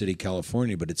Culver City,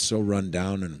 California, but it's so run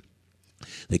down and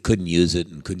they couldn't use it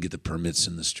and couldn't get the permits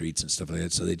in the streets and stuff like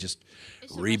that, so they just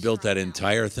rebuilt that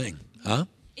entire thing. Huh?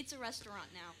 It's a restaurant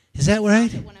now. Is that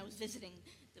right? When I was visiting.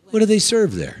 What do they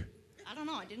serve there? I don't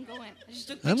know. I didn't go in. I just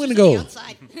took I'm pictures going to of go. the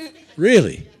outside.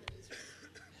 Really?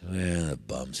 Well, that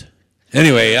bums.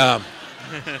 Anyway,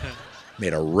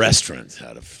 made a restaurant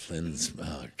out of Flynn's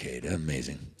Arcade.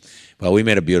 Amazing. Well, we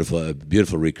made a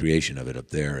beautiful recreation of it up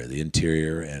there, the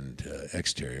interior and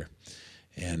exterior.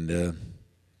 And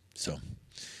so,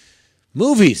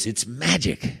 movies, it's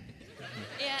magic.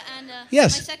 Yeah, and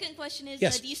Yes. my second question is,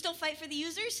 Yes. do you still fight for the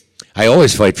users? I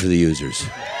always fight for the users.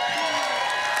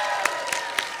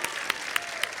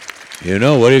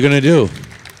 What are you going to do?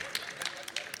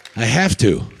 I have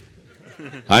to.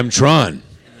 I'm Tron.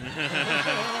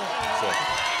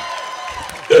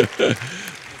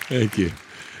 Thank you.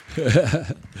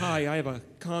 Hi, I have a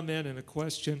comment and a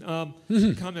question.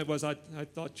 The comment was, I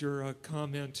thought your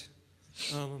comment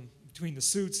between the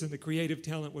suits and the creative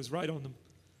talent was right on them.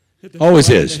 Always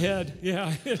is. The head.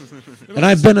 Yeah. And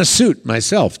I've been a suit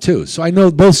myself, too, so I know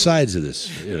both sides of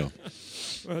this,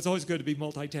 Well, it's always good to be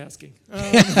multitasking.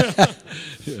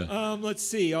 Let's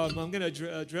see. I'm going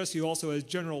to address you also as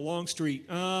General Longstreet.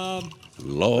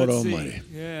 Lord Almighty.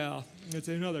 Yeah, it's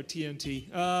another TNT.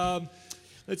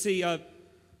 Let's see.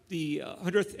 The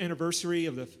 100th anniversary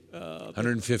of the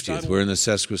 150th. battle. We're in the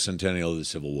sesquicentennial of the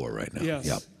Civil War right now. Yes.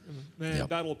 Yep. Man,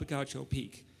 Battle of Picacho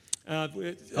Peak.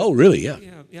 Oh, really? Yeah.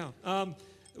 Yeah.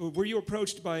 Were you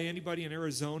approached by anybody in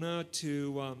Arizona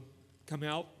to come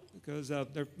out? Because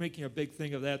they're making a big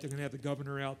thing of that. They're going to have the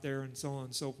governor out there and so on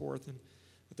and so forth. And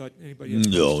I thought anybody.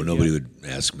 No, nobody would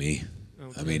ask me.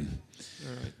 Okay. I mean,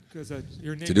 all right. Because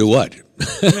your name to do what?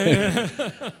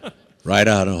 Ride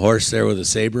on a horse there with a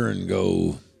saber and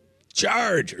go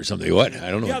charge or something. What? I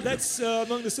don't know. Yeah, that's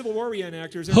among the Civil War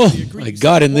reenactors. Oh my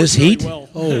God! In this heat? Well.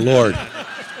 Oh Lord!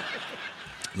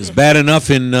 It was bad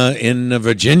enough in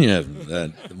Virginia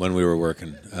when we were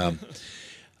working.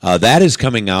 That is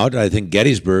coming out. I think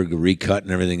Gettysburg recut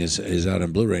and everything is out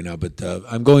on Blu-ray now. But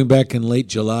I'm going back in late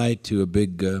July to a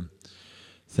big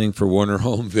thing for Warner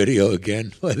Home Video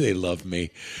again. They love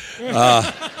me.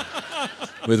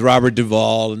 With Robert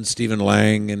Duvall and Stephen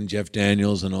Lang and Jeff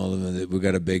Daniels and all of them. We've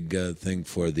got a big thing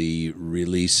for the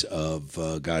release of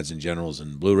Gods and Generals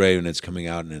in Blu-ray, and it's coming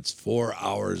out, and it's 4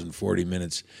 hours and 40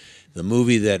 minutes. The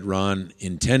movie that Ron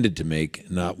intended to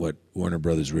make, not what Warner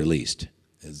Brothers released.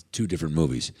 It's two different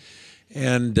movies.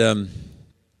 And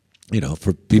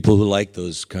for people who like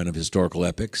those kind of historical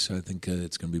epics, I think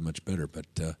it's going to be much better. But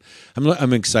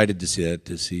I'm excited to see that,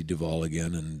 to see Duvall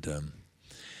again,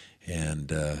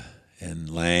 and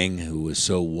Lang, who was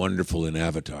so wonderful in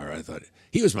Avatar. I thought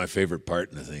he was my favorite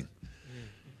part in the thing.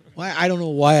 Why, I don't know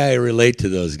why I relate to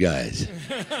those guys.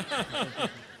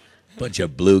 Bunch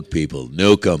of blue people,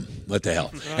 nuke 'em. What the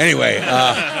hell? Anyway,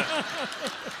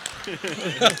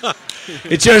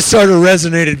 it just sort of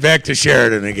resonated back to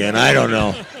Sheridan again. I don't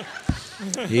know.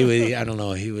 I don't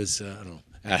know. He was. I don't know.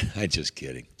 I just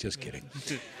kidding. Just kidding.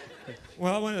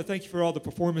 Well, I want to thank you for all the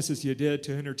performances you did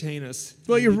to entertain us.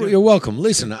 Well, you're welcome.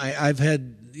 Listen, I've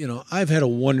had a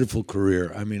wonderful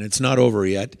career. I mean, it's not over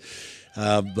yet,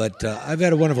 but I've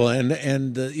had a wonderful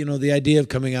and the idea of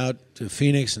coming out to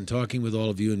Phoenix and talking with all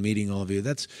of you and meeting all of you,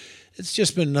 it's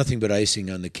just been nothing but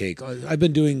icing on the cake. I've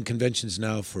been doing conventions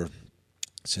now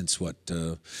since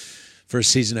first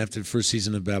season after the first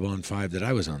season of Babylon 5 that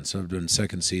I was on. So I've done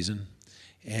second season,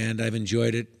 and I've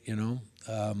enjoyed it.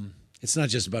 It's not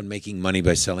just about making money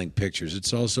by selling pictures.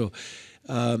 It's also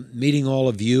meeting all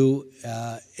of you,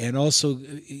 and also,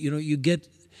 you get.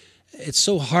 It's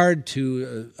so hard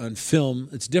to on film.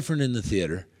 It's different in the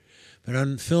theater, but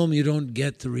on film you don't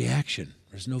get the reaction.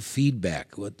 There's no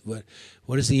feedback.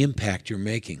 What is the impact you're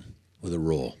making with a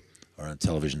role or a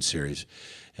television series?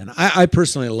 And I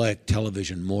personally like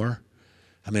television more.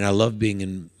 I mean, I love being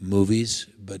in movies,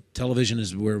 but television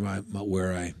is where I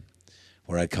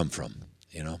come from.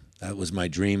 That was my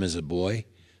dream as a boy,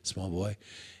 small boy,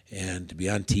 and to be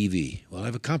on TV. Well,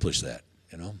 I've accomplished that,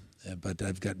 but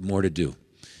I've got more to do,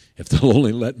 if they'll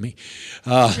only let me.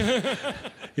 But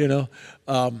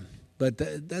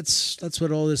that's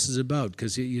what all this is about,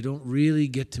 because you don't really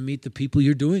get to meet the people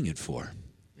you're doing it for.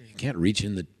 You can't reach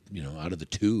in out of the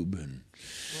tube and.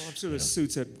 Well, I'm sure the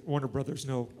suits at Warner Brothers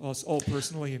know us all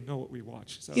personally and know what we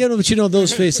watch. So. But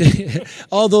those faces,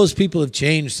 all those people have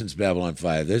changed since Babylon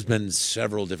 5. There's been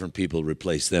several different people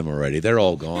replace them already. They're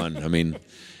all gone. I mean,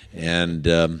 and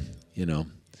I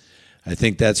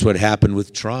think that's what happened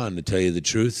with Tron. To tell you the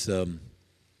truth,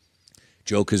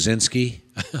 Joe Kosinski.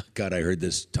 God, I heard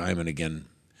this time and again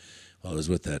while I was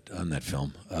on that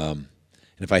film. And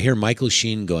if I hear Michael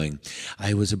Sheen going,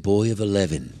 "I was a boy of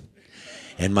 11.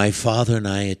 And my father and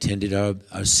I attended our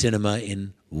cinema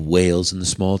in Wales, in the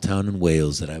small town in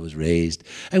Wales that I was raised.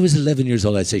 I was 11 years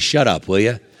old." I'd say, "Shut up, will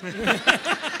you?"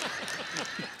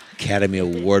 Academy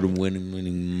Award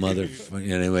winning mother.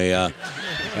 Anyway,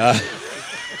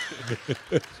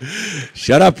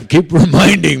 shut up. Keep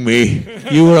reminding me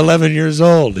you were 11 years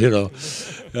old, But,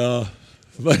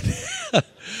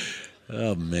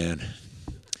 oh, man.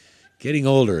 Getting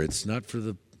older, it's not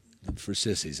for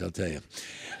sissies, I'll tell you.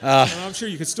 I'm sure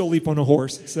you could still leap on a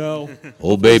horse. So,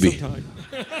 oh baby,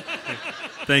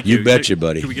 thank you. You betcha,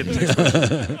 buddy. Can we get the next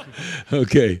question?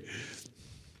 Okay.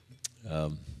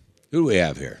 Who do we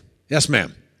have here? Yes,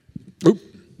 ma'am. Oop.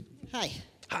 Hi.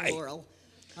 Hi. Laurel.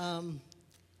 I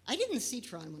didn't see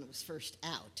Tron when it was first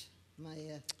out.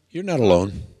 You're not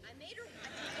alone. I made her.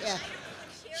 Yeah.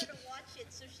 Share to watch it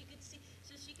so she could see,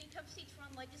 so she can come see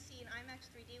Tron Legacy in IMAX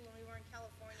 3D when we were in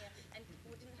California, and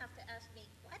we didn't have to ask me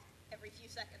what every few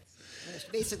seconds. She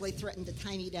basically threatened to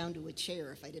tie me down to a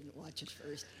chair if I didn't watch it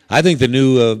first. I think the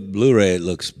new Blu-ray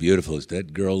looks beautiful.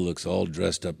 That girl looks all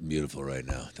dressed up and beautiful right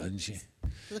now, doesn't she?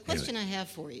 So the question I have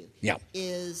for you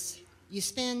is, you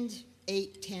spend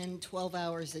 8, 10, 12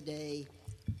 hours a day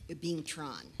being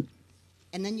Tron,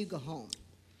 and then you go home.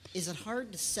 Is it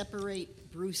hard to separate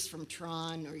Bruce from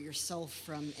Tron or yourself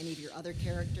from any of your other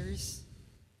characters?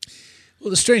 Well,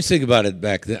 the strange thing about it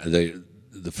back then,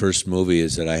 the first movie,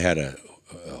 is that I had a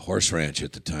horse ranch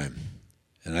at the time,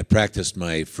 and I practiced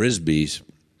my frisbees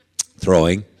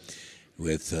throwing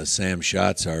with Sam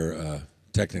Schatz, our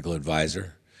technical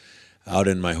advisor, out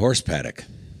in my horse paddock.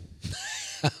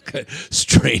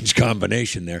 Strange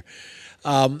combination there.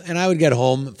 And I would get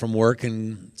home from work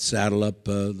and saddle up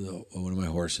one of my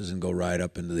horses and go ride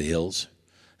up into the hills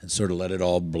and sort of let it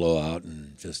all blow out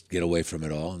and just get away from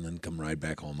it all and then come ride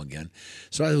back home again.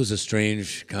 So it was a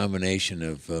strange combination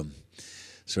of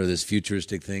sort of this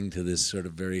futuristic thing to this sort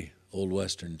of very old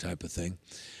Western type of thing.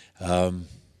 But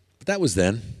that was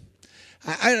then.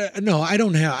 I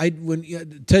don't have.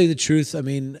 Tell you the truth, I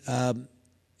mean,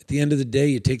 at the end of the day,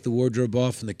 you take the wardrobe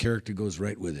off and the character goes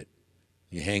right with it.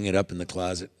 You hang it up in the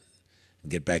closet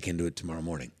and get back into it tomorrow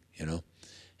morning, and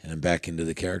I'm back into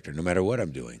the character no matter what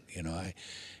I'm doing.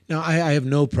 I have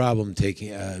no problem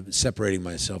separating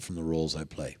myself from the roles I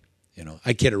play.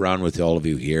 I kid around with all of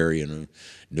you here,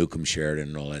 Newcomb, Sheridan,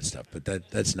 and all that stuff, but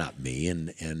that's not me.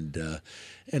 And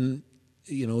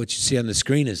what you see on the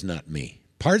screen is not me.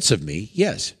 Parts of me,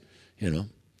 yes,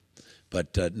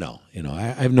 But no, I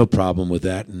have no problem with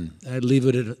that, and I'd leave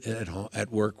it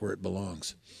at work where it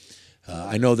belongs.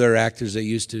 I know there are actors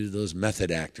those method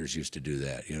actors used to do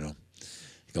that,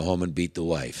 Go home and beat the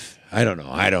wife. I don't know.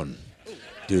 I don't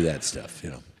do that stuff,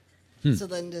 So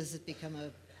then does it become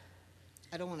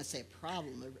I don't want to say a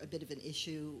problem, a bit of an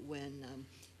issue when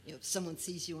if someone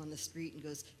sees you on the street and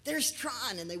goes, "There's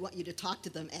Tron," and they want you to talk to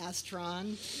them as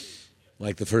Tron?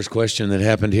 Like the first question that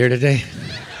happened here today?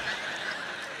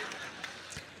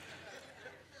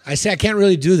 I say I can't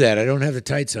really do that. I don't have the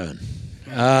tights on.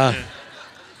 I'd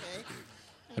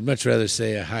much rather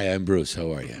say, "Hi, I'm Bruce.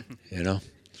 How are you?"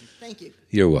 Thank you.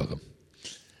 You're welcome.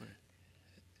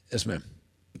 Yes, ma'am.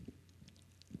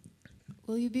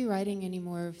 Will you be writing any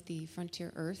more of the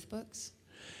Frontier Earth books?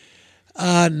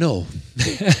 No.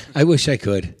 I wish I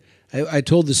could. I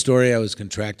told the story I was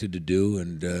contracted to do,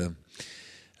 and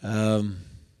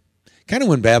kind of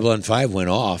when Babylon 5 went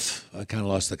off, I kind of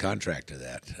lost the contract to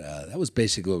that. That was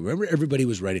basically, remember, everybody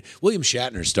was writing. William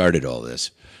Shatner started all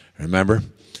this, remember?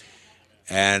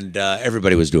 And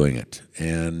everybody was doing it.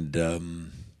 And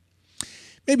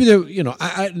maybe there,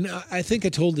 I think I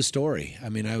told the story. I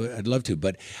mean, I'd love to,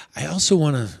 but I also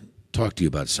want to talk to you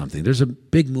about something. There's a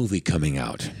big movie coming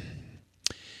out.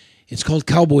 It's called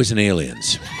Cowboys and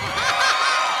Aliens.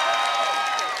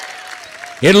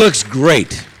 It looks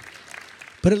great,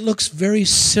 but it looks very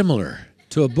similar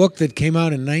to a book that came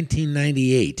out in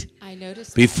 1998. I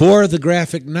noticed. Before the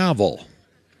graphic novel,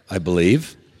 I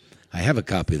believe. I have a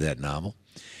copy of that novel.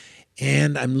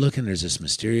 And I'm looking, there's this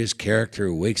mysterious character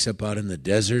who wakes up out in the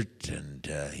desert, and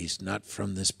he's not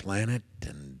from this planet,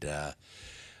 and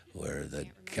where the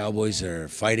cowboys are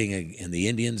fighting and the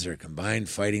Indians are combined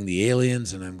fighting the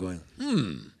aliens, and I'm going,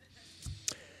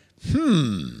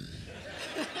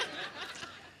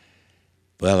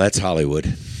 Well, that's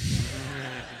Hollywood.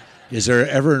 Is there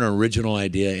ever an original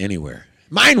idea anywhere?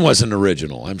 Mine wasn't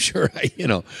original, I'm sure,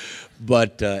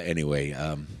 But anyway,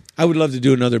 I would love to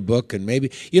do another book, and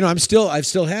maybe, I still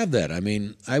have that. I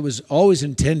mean, I was always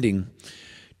intending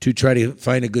to try to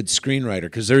find a good screenwriter,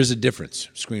 because there is a difference,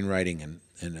 screenwriting and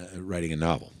writing a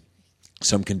novel.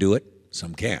 Some can do it,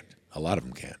 some can't. A lot of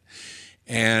them can't.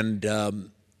 And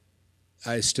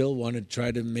I still want to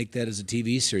try to make that as a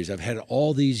TV series. I've had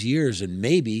all these years, and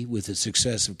maybe with the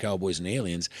success of Cowboys and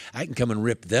Aliens, I can come and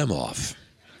rip them off.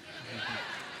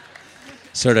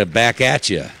 Sort of back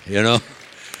at you,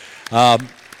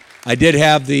 I did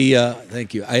have the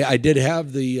thank you. I did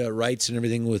have the rights and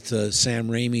everything with Sam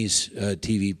Raimi's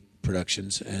TV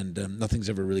productions, and nothing's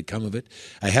ever really come of it.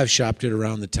 I have shopped it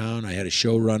around the town. I had a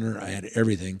showrunner. I had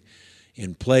everything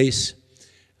in place.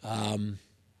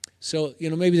 So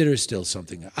maybe there is still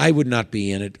something. I would not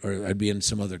be in it, or I'd be in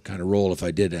some other kind of role if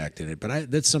I did act in it. But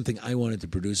that's something I wanted to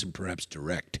produce and perhaps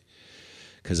direct,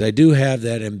 because I do have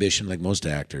that ambition, like most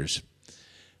actors.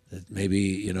 That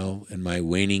maybe, in my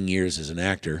waning years as an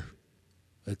actor,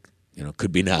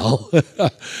 could be now,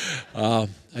 I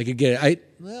could get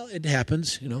it. Well, it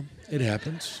happens, it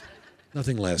happens.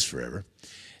 Nothing lasts forever.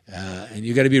 And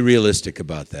you got to be realistic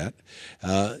about that.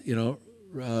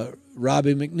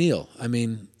 Robbie McNeil, I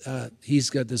mean, he's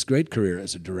got this great career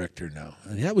as a director now.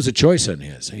 And that was a choice on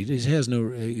his. He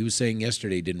was saying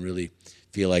yesterday he didn't really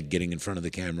feel like getting in front of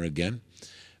the camera again.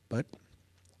 But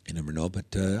you never know,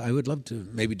 but I would love to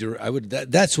maybe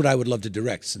that's what I would love to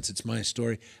direct, since it's my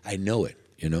story. I know it,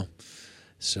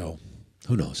 So,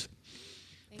 who knows?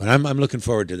 But I'm looking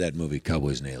forward to that movie,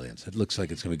 Cowboys and Aliens. It looks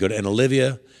like it's going to be good. And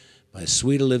Olivia, my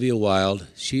sweet Olivia Wilde,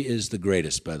 she is the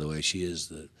greatest, by the way. She's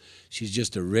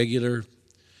just a regular.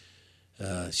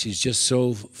 She's just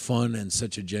so fun and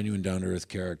such a genuine, down-to-earth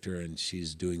character, and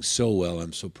she's doing so well.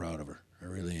 I'm so proud of her. I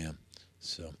really am.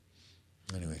 So,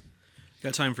 anyway.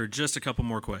 Got time for just a couple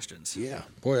more questions. Yeah.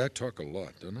 Boy, I talk a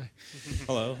lot, don't I?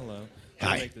 Hello.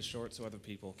 Hi. I'll make this short so other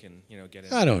people can, get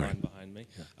in I don't line know. behind me.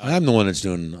 I'm the one that's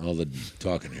doing all the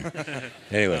talking here.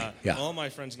 Anyway, yeah. All my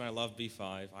friends and I love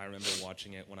B5. I remember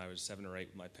watching it when I was 7 or 8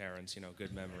 with my parents.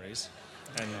 Good memories.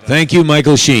 And, Thank you,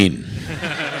 Michael Sheen.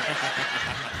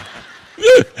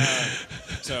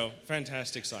 So,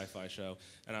 fantastic sci-fi show.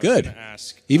 And I was Good. going to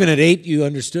ask. Even at 8, you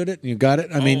understood it and you got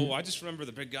it? I just remember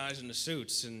the big guys in the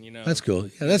suits, and That's cool.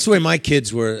 Yeah, that's the way my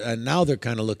kids were. And now they're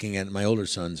kind of looking at it. My older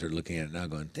sons are looking at it now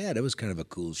going, Dad, it was kind of a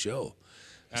cool show.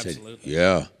 I said, Absolutely.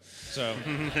 yeah. So,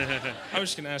 I was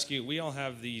just going to ask you, we all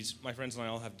have my friends and I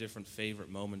all have different favorite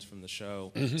moments from the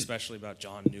show, especially about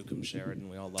John Newcomb Sheridan.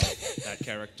 We all love that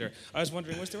character. I was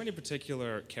wondering, was there any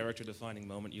particular character-defining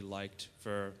moment you liked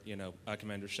for,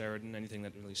 Commander Sheridan? Anything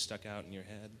that really stuck out in your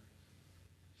head?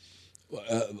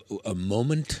 A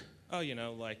moment? Oh,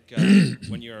 like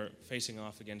when you're facing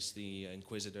off against the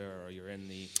Inquisitor, or you're in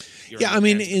the. Yeah, I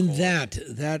mean, in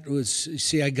that was.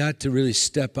 See, I got to really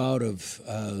step out of,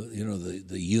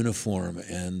 the uniform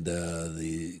and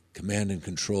the command and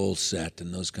control set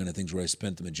and those kind of things, where I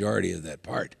spent the majority of that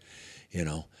part.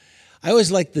 I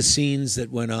always liked the scenes that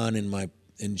went on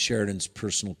in Sheridan's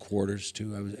personal quarters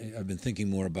too. I've been thinking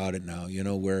more about it now.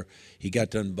 Where he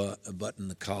got to unbutton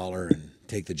the collar and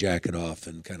take the jacket off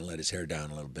and kind of let his hair down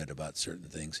a little bit about certain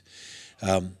things.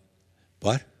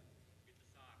 What?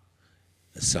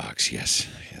 The socks, yes.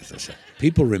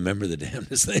 People remember the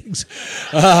damnedest things.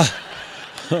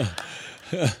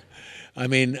 I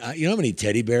mean, you know how many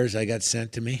teddy bears I got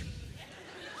sent to me?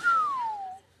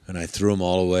 And I threw them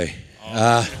all away.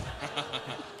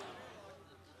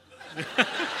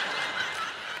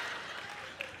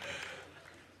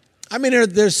 I mean,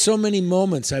 there's so many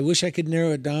moments. I wish I could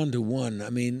narrow it down to one. I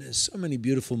mean, there's so many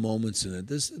beautiful moments in it.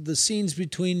 The scenes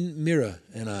between Mira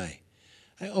and I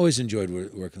always enjoyed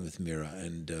working with Mira.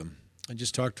 And I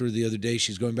just talked to her the other day.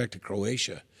 She's going back to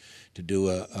Croatia to do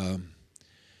a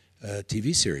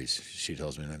TV series, she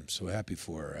tells me, and I'm so happy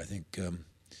for her. I think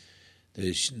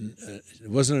it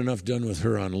wasn't enough done with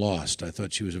her on Lost. I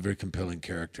thought she was a very compelling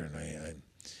character, and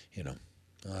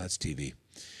that's TV.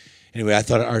 Anyway, I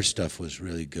thought our stuff was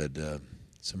really good,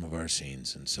 some of our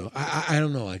scenes. And so, I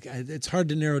don't know. It's hard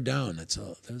to narrow down.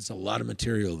 There's a lot of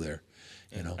material there,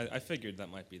 I figured that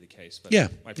might be the case, but yeah,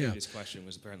 my previous question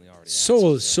was apparently already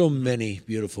answered. So many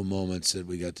beautiful moments that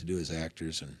we got to do as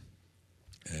actors,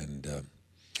 and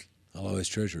I'll always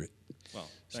treasure it. Well,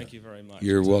 thank you very much.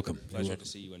 You're welcome. Pleasure to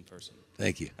see you in person.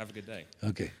 Thank you. Have a good day.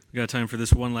 Okay. We got time for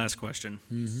this one last question.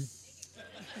 Mm-hmm.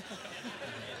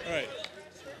 All right.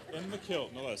 In the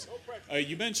kilt, no less.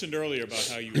 You mentioned earlier about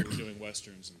how you were doing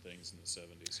westerns and things in the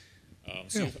 70s.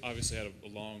 So you've obviously had a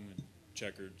long and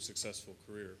checkered, successful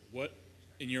career. What,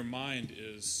 in your mind,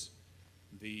 is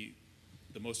the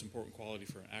most important quality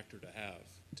for an actor to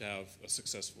have a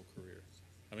successful career?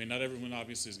 I mean, not everyone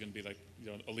obviously is going to be like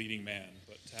a leading man,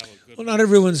 but to have a good. Well, not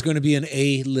everyone's going to be an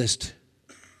A-list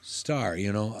star.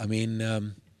 I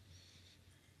mean.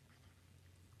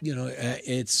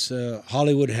 It's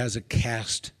Hollywood has a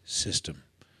caste system,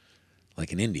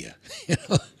 like in India,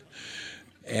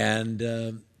 and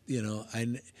I'm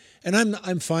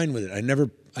fine with it.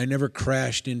 I never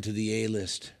crashed into the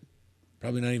A-list,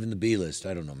 probably not even the B-list.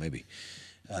 I don't know, maybe.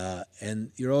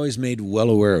 And you're always made well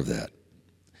aware of that.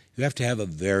 You have to have a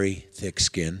very thick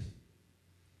skin.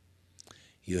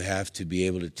 You have to be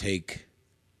able to take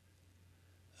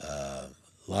a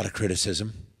lot of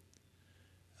criticism.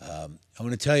 I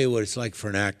want to tell you what it's like for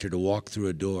an actor to walk through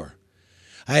a door.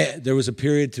 There was a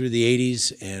period through the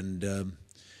 80s and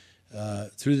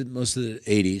through most of the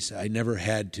 80s, I never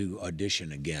had to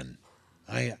audition again.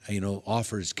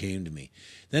 Offers came to me.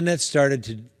 Then that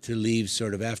started to leave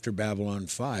sort of after Babylon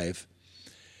 5.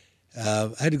 I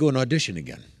had to go and audition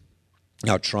again.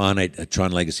 Now, Tron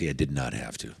Legacy, I did not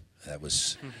have to. That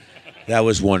was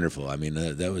wonderful. I mean,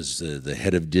 that was the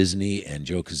head of Disney, and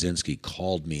Joe Kosinski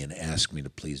called me and asked me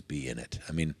to please be in it.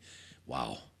 I mean,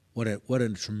 wow, what a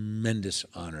tremendous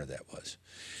honor that was.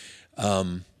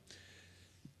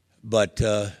 But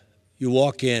you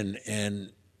walk in,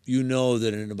 and you know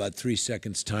that in about 3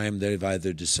 seconds' time, they've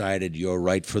either decided you're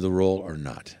right for the role or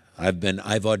not. I've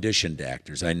auditioned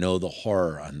actors. I know the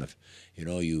horror on the,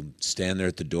 you stand there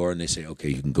at the door, and they say, okay,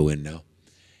 you can go in now.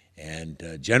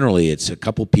 And generally, it's a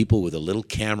couple people with a little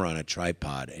camera on a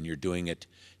tripod, and you're doing it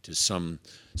to some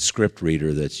script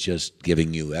reader that's just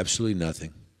giving you absolutely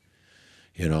nothing,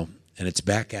 and it's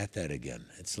back at that again.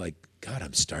 It's like, God,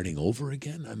 I'm starting over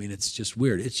again? I mean, it's just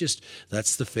weird.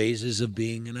 That's the phases of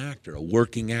being an actor, a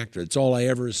working actor. It's all I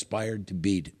ever aspired to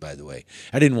be, by the way.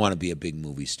 I didn't want to be a big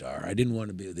movie star. I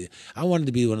wanted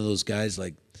to be one of those guys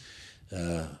like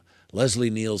Leslie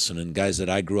Nielsen and guys that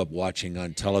I grew up watching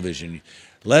on television.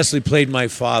 Leslie played my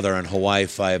father on Hawaii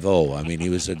Five-0. I mean, he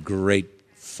was a great,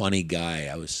 funny guy.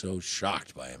 I was so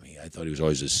shocked by him. I thought he was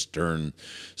always a stern,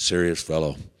 serious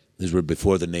fellow. These were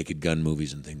before the Naked Gun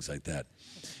movies and things like that.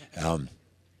 And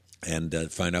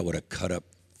find out what a cut-up,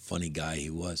 funny guy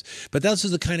he was. But those are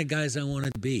the kind of guys I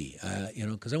wanted to be,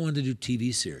 because I wanted to do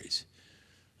TV series.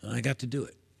 And I got to do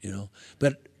it,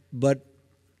 But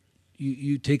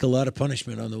you take a lot of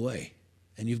punishment on the way.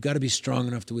 And you've got to be strong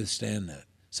enough to withstand that.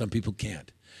 Some people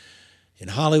can't. In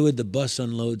Hollywood, the bus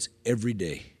unloads every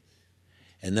day.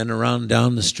 And then around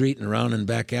down the street and around in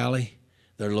back alley,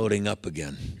 they're loading up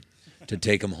again to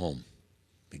take them home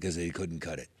because they couldn't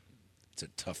cut it. It's a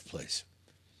tough place.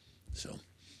 So,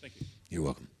 thank you. You're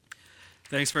welcome.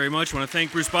 Thanks very much. I want to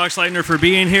thank Bruce Boxleitner for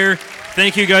being here.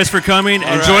 Thank you guys for coming.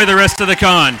 All Enjoy right. the rest of the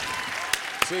con.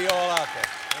 See you all out there.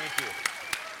 Thank you.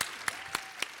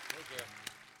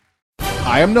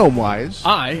 I am Gnomewise.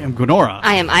 I am Gwenora.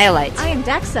 I am Iolite. I am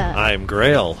Dexa. I am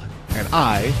Grail. And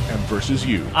I am Versus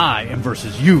You. I am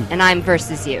Versus You. And I'm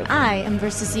Versus You. I am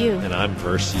Versus You. And I'm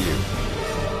Versus You.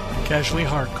 Casually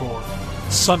Hardcore.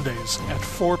 Sundays at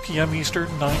 4 p.m. Eastern,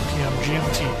 9 p.m.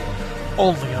 GMT.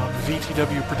 Only on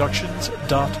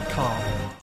VTWProductions.com.